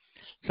name.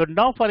 So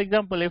now, for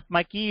example, if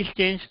my key is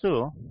changed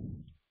to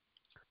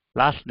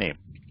last name,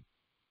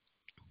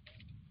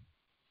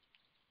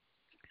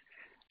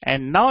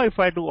 and now if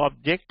I do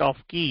object of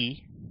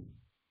key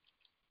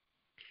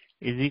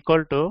is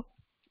equal to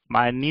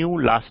my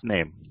new last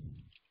name,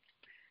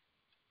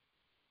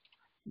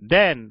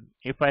 then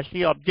if I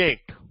see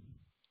object,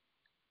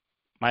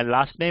 my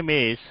last name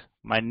is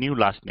my new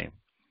last name.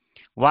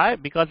 Why?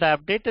 Because I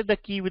updated the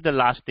key with the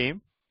last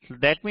name. So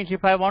that means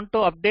if I want to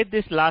update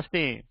this last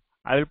name,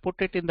 I will put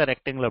it in the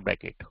rectangular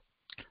bracket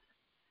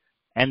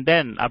and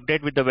then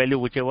update with the value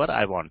whichever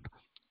I want.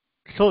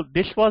 So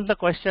this was the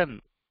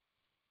question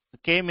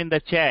came in the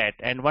chat,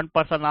 and one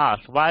person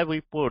asked why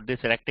we put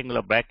this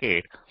rectangular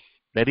bracket.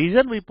 The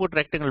reason we put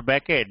rectangular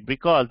bracket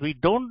because we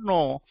don't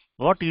know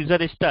what user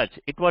is touch.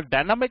 It was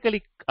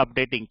dynamically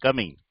updating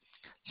coming.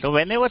 So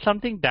whenever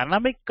something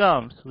dynamic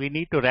comes, we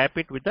need to wrap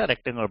it with the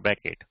rectangular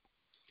bracket.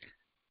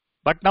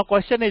 But now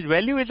question is,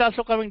 value is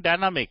also coming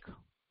dynamic,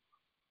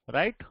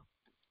 right?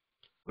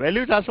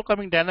 Value is also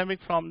coming dynamic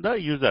from the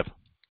user.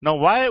 Now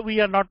why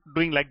we are not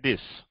doing like this?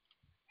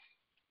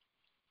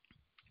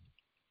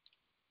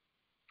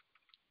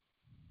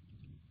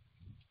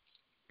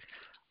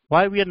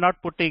 Why we are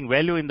not putting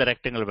value in the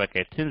rectangular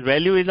bracket? Since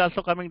value is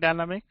also coming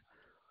dynamic,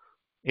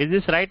 is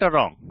this right or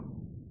wrong?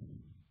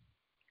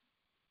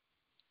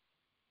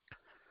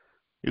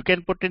 You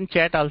can put in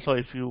chat also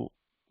if you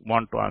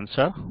want to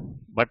answer,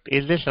 but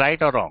is this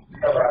right or wrong?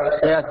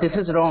 Yeah, this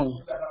is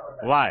wrong.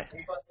 Why?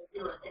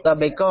 So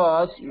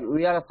because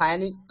we are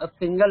assigning a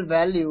single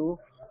value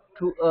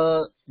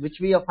to which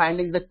we are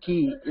finding the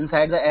key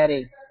inside the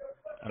array.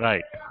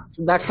 Right.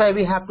 That's why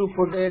we have to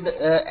put it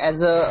as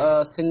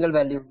a single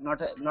value,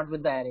 not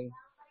with the array.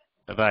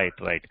 Right,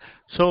 right.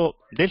 So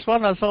this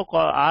one also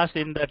asked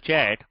in the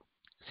chat,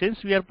 since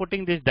we are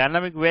putting this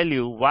dynamic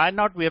value, why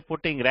not we are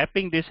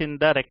wrapping this in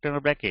the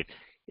rectangular bracket?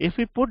 If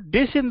we put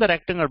this in the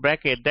rectangular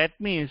bracket, that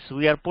means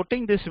we are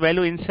putting this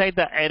value inside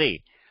the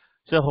array.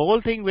 So the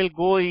whole thing will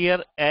go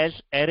here as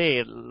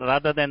array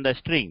rather than the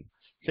string.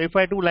 So if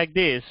I do like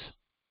this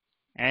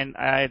and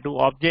I do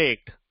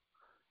object,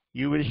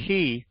 you will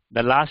see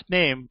the last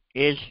name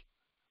is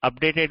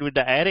updated with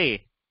the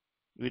array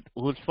with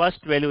whose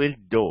first value is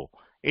do.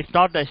 It's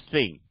not the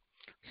string.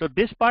 So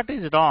this part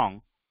is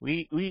wrong.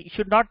 We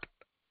should not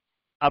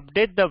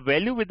update the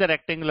value with the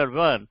rectangular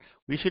one.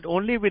 We should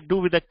only do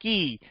with the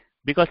key,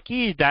 because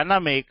key is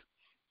dynamic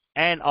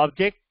and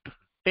object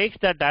takes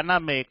the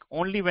dynamic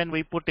only when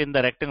we put in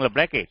the rectangular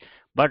bracket.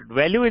 But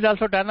value is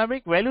also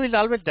dynamic. Value is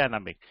always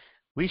dynamic.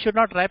 We should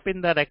not wrap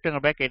in the rectangular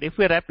bracket. If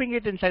we're wrapping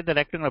it inside the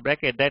rectangular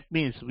bracket, that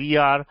means we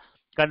are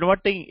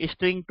converting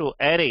string to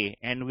array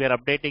and we are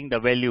updating the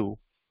value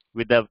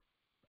with the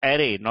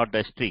array, not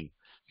the string.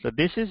 So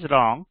this is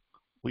wrong.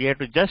 We have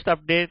to just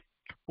update,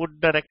 put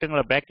the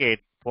rectangular bracket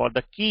for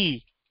the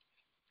key,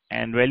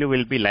 and value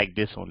will be like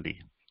this only.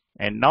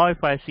 And now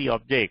if I see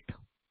object,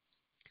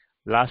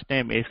 last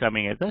name is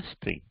coming as a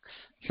string.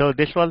 So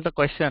this was the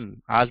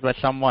question asked by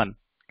someone.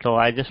 So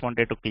I just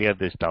wanted to clear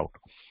this doubt.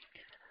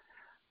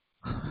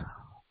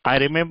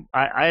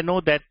 I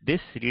know that this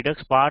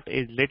Redux part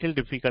is little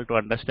difficult to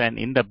understand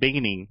in the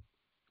beginning,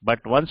 but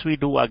once we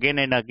do again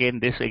and again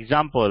this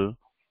example,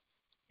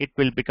 it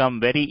will become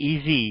very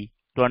easy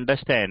to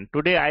understand.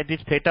 Today I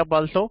did setup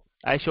also.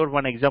 I showed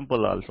one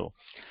example also.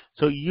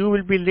 So you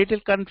will be little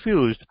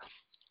confused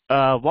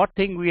what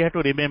thing we have to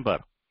remember.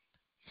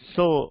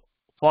 So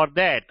for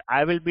that,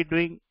 I will be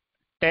doing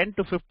 10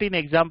 to 15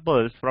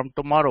 examples from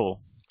tomorrow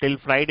till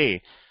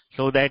Friday,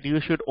 so that you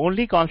should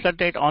only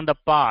concentrate on the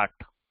part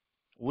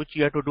which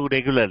you have to do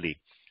regularly.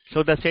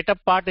 So the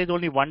setup part is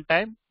only one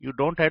time. You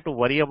don't have to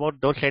worry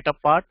about those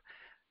setup part.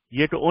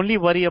 You have to only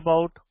worry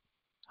about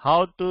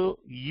how to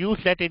use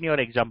that in your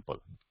example.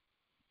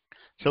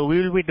 So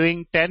we will be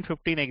doing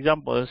 10-15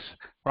 examples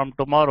from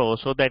tomorrow,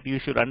 so that you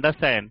should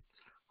understand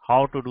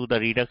how to do the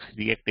Redux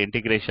React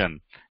integration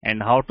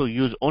and how to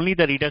use only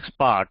the Redux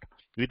part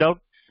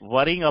without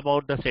worrying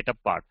about the setup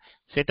part.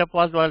 Setup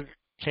part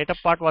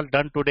was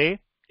done today.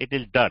 It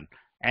is done,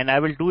 and I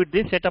will do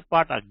this setup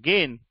part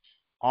again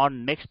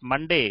on next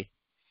Monday,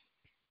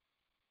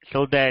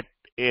 so that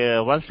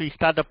once we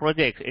start the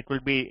project,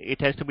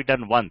 it has to be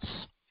done once.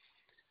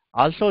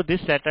 Also, this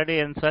Saturday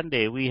and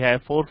Sunday we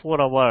have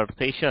 4-hour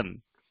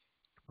session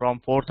from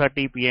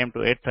 4:30 p.m. to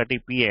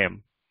 8:30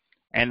 p.m.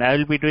 and I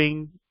will be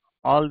doing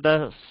all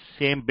the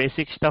same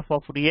basic stuff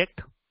of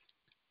React,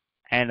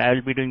 and I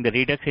will be doing the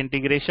Redux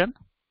integration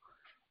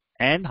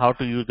and how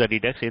to use the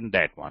Redux in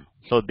that one.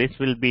 So this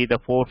will be the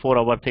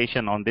 4-hour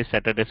session on this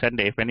Saturday,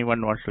 Sunday. If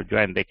anyone wants to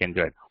join, they can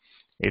join.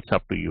 It's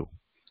up to you.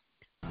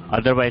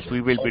 Otherwise,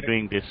 we will be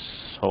doing this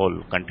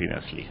whole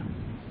continuously.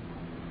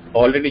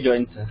 Already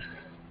joined, sir.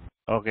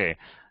 Okay.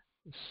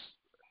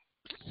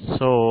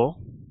 So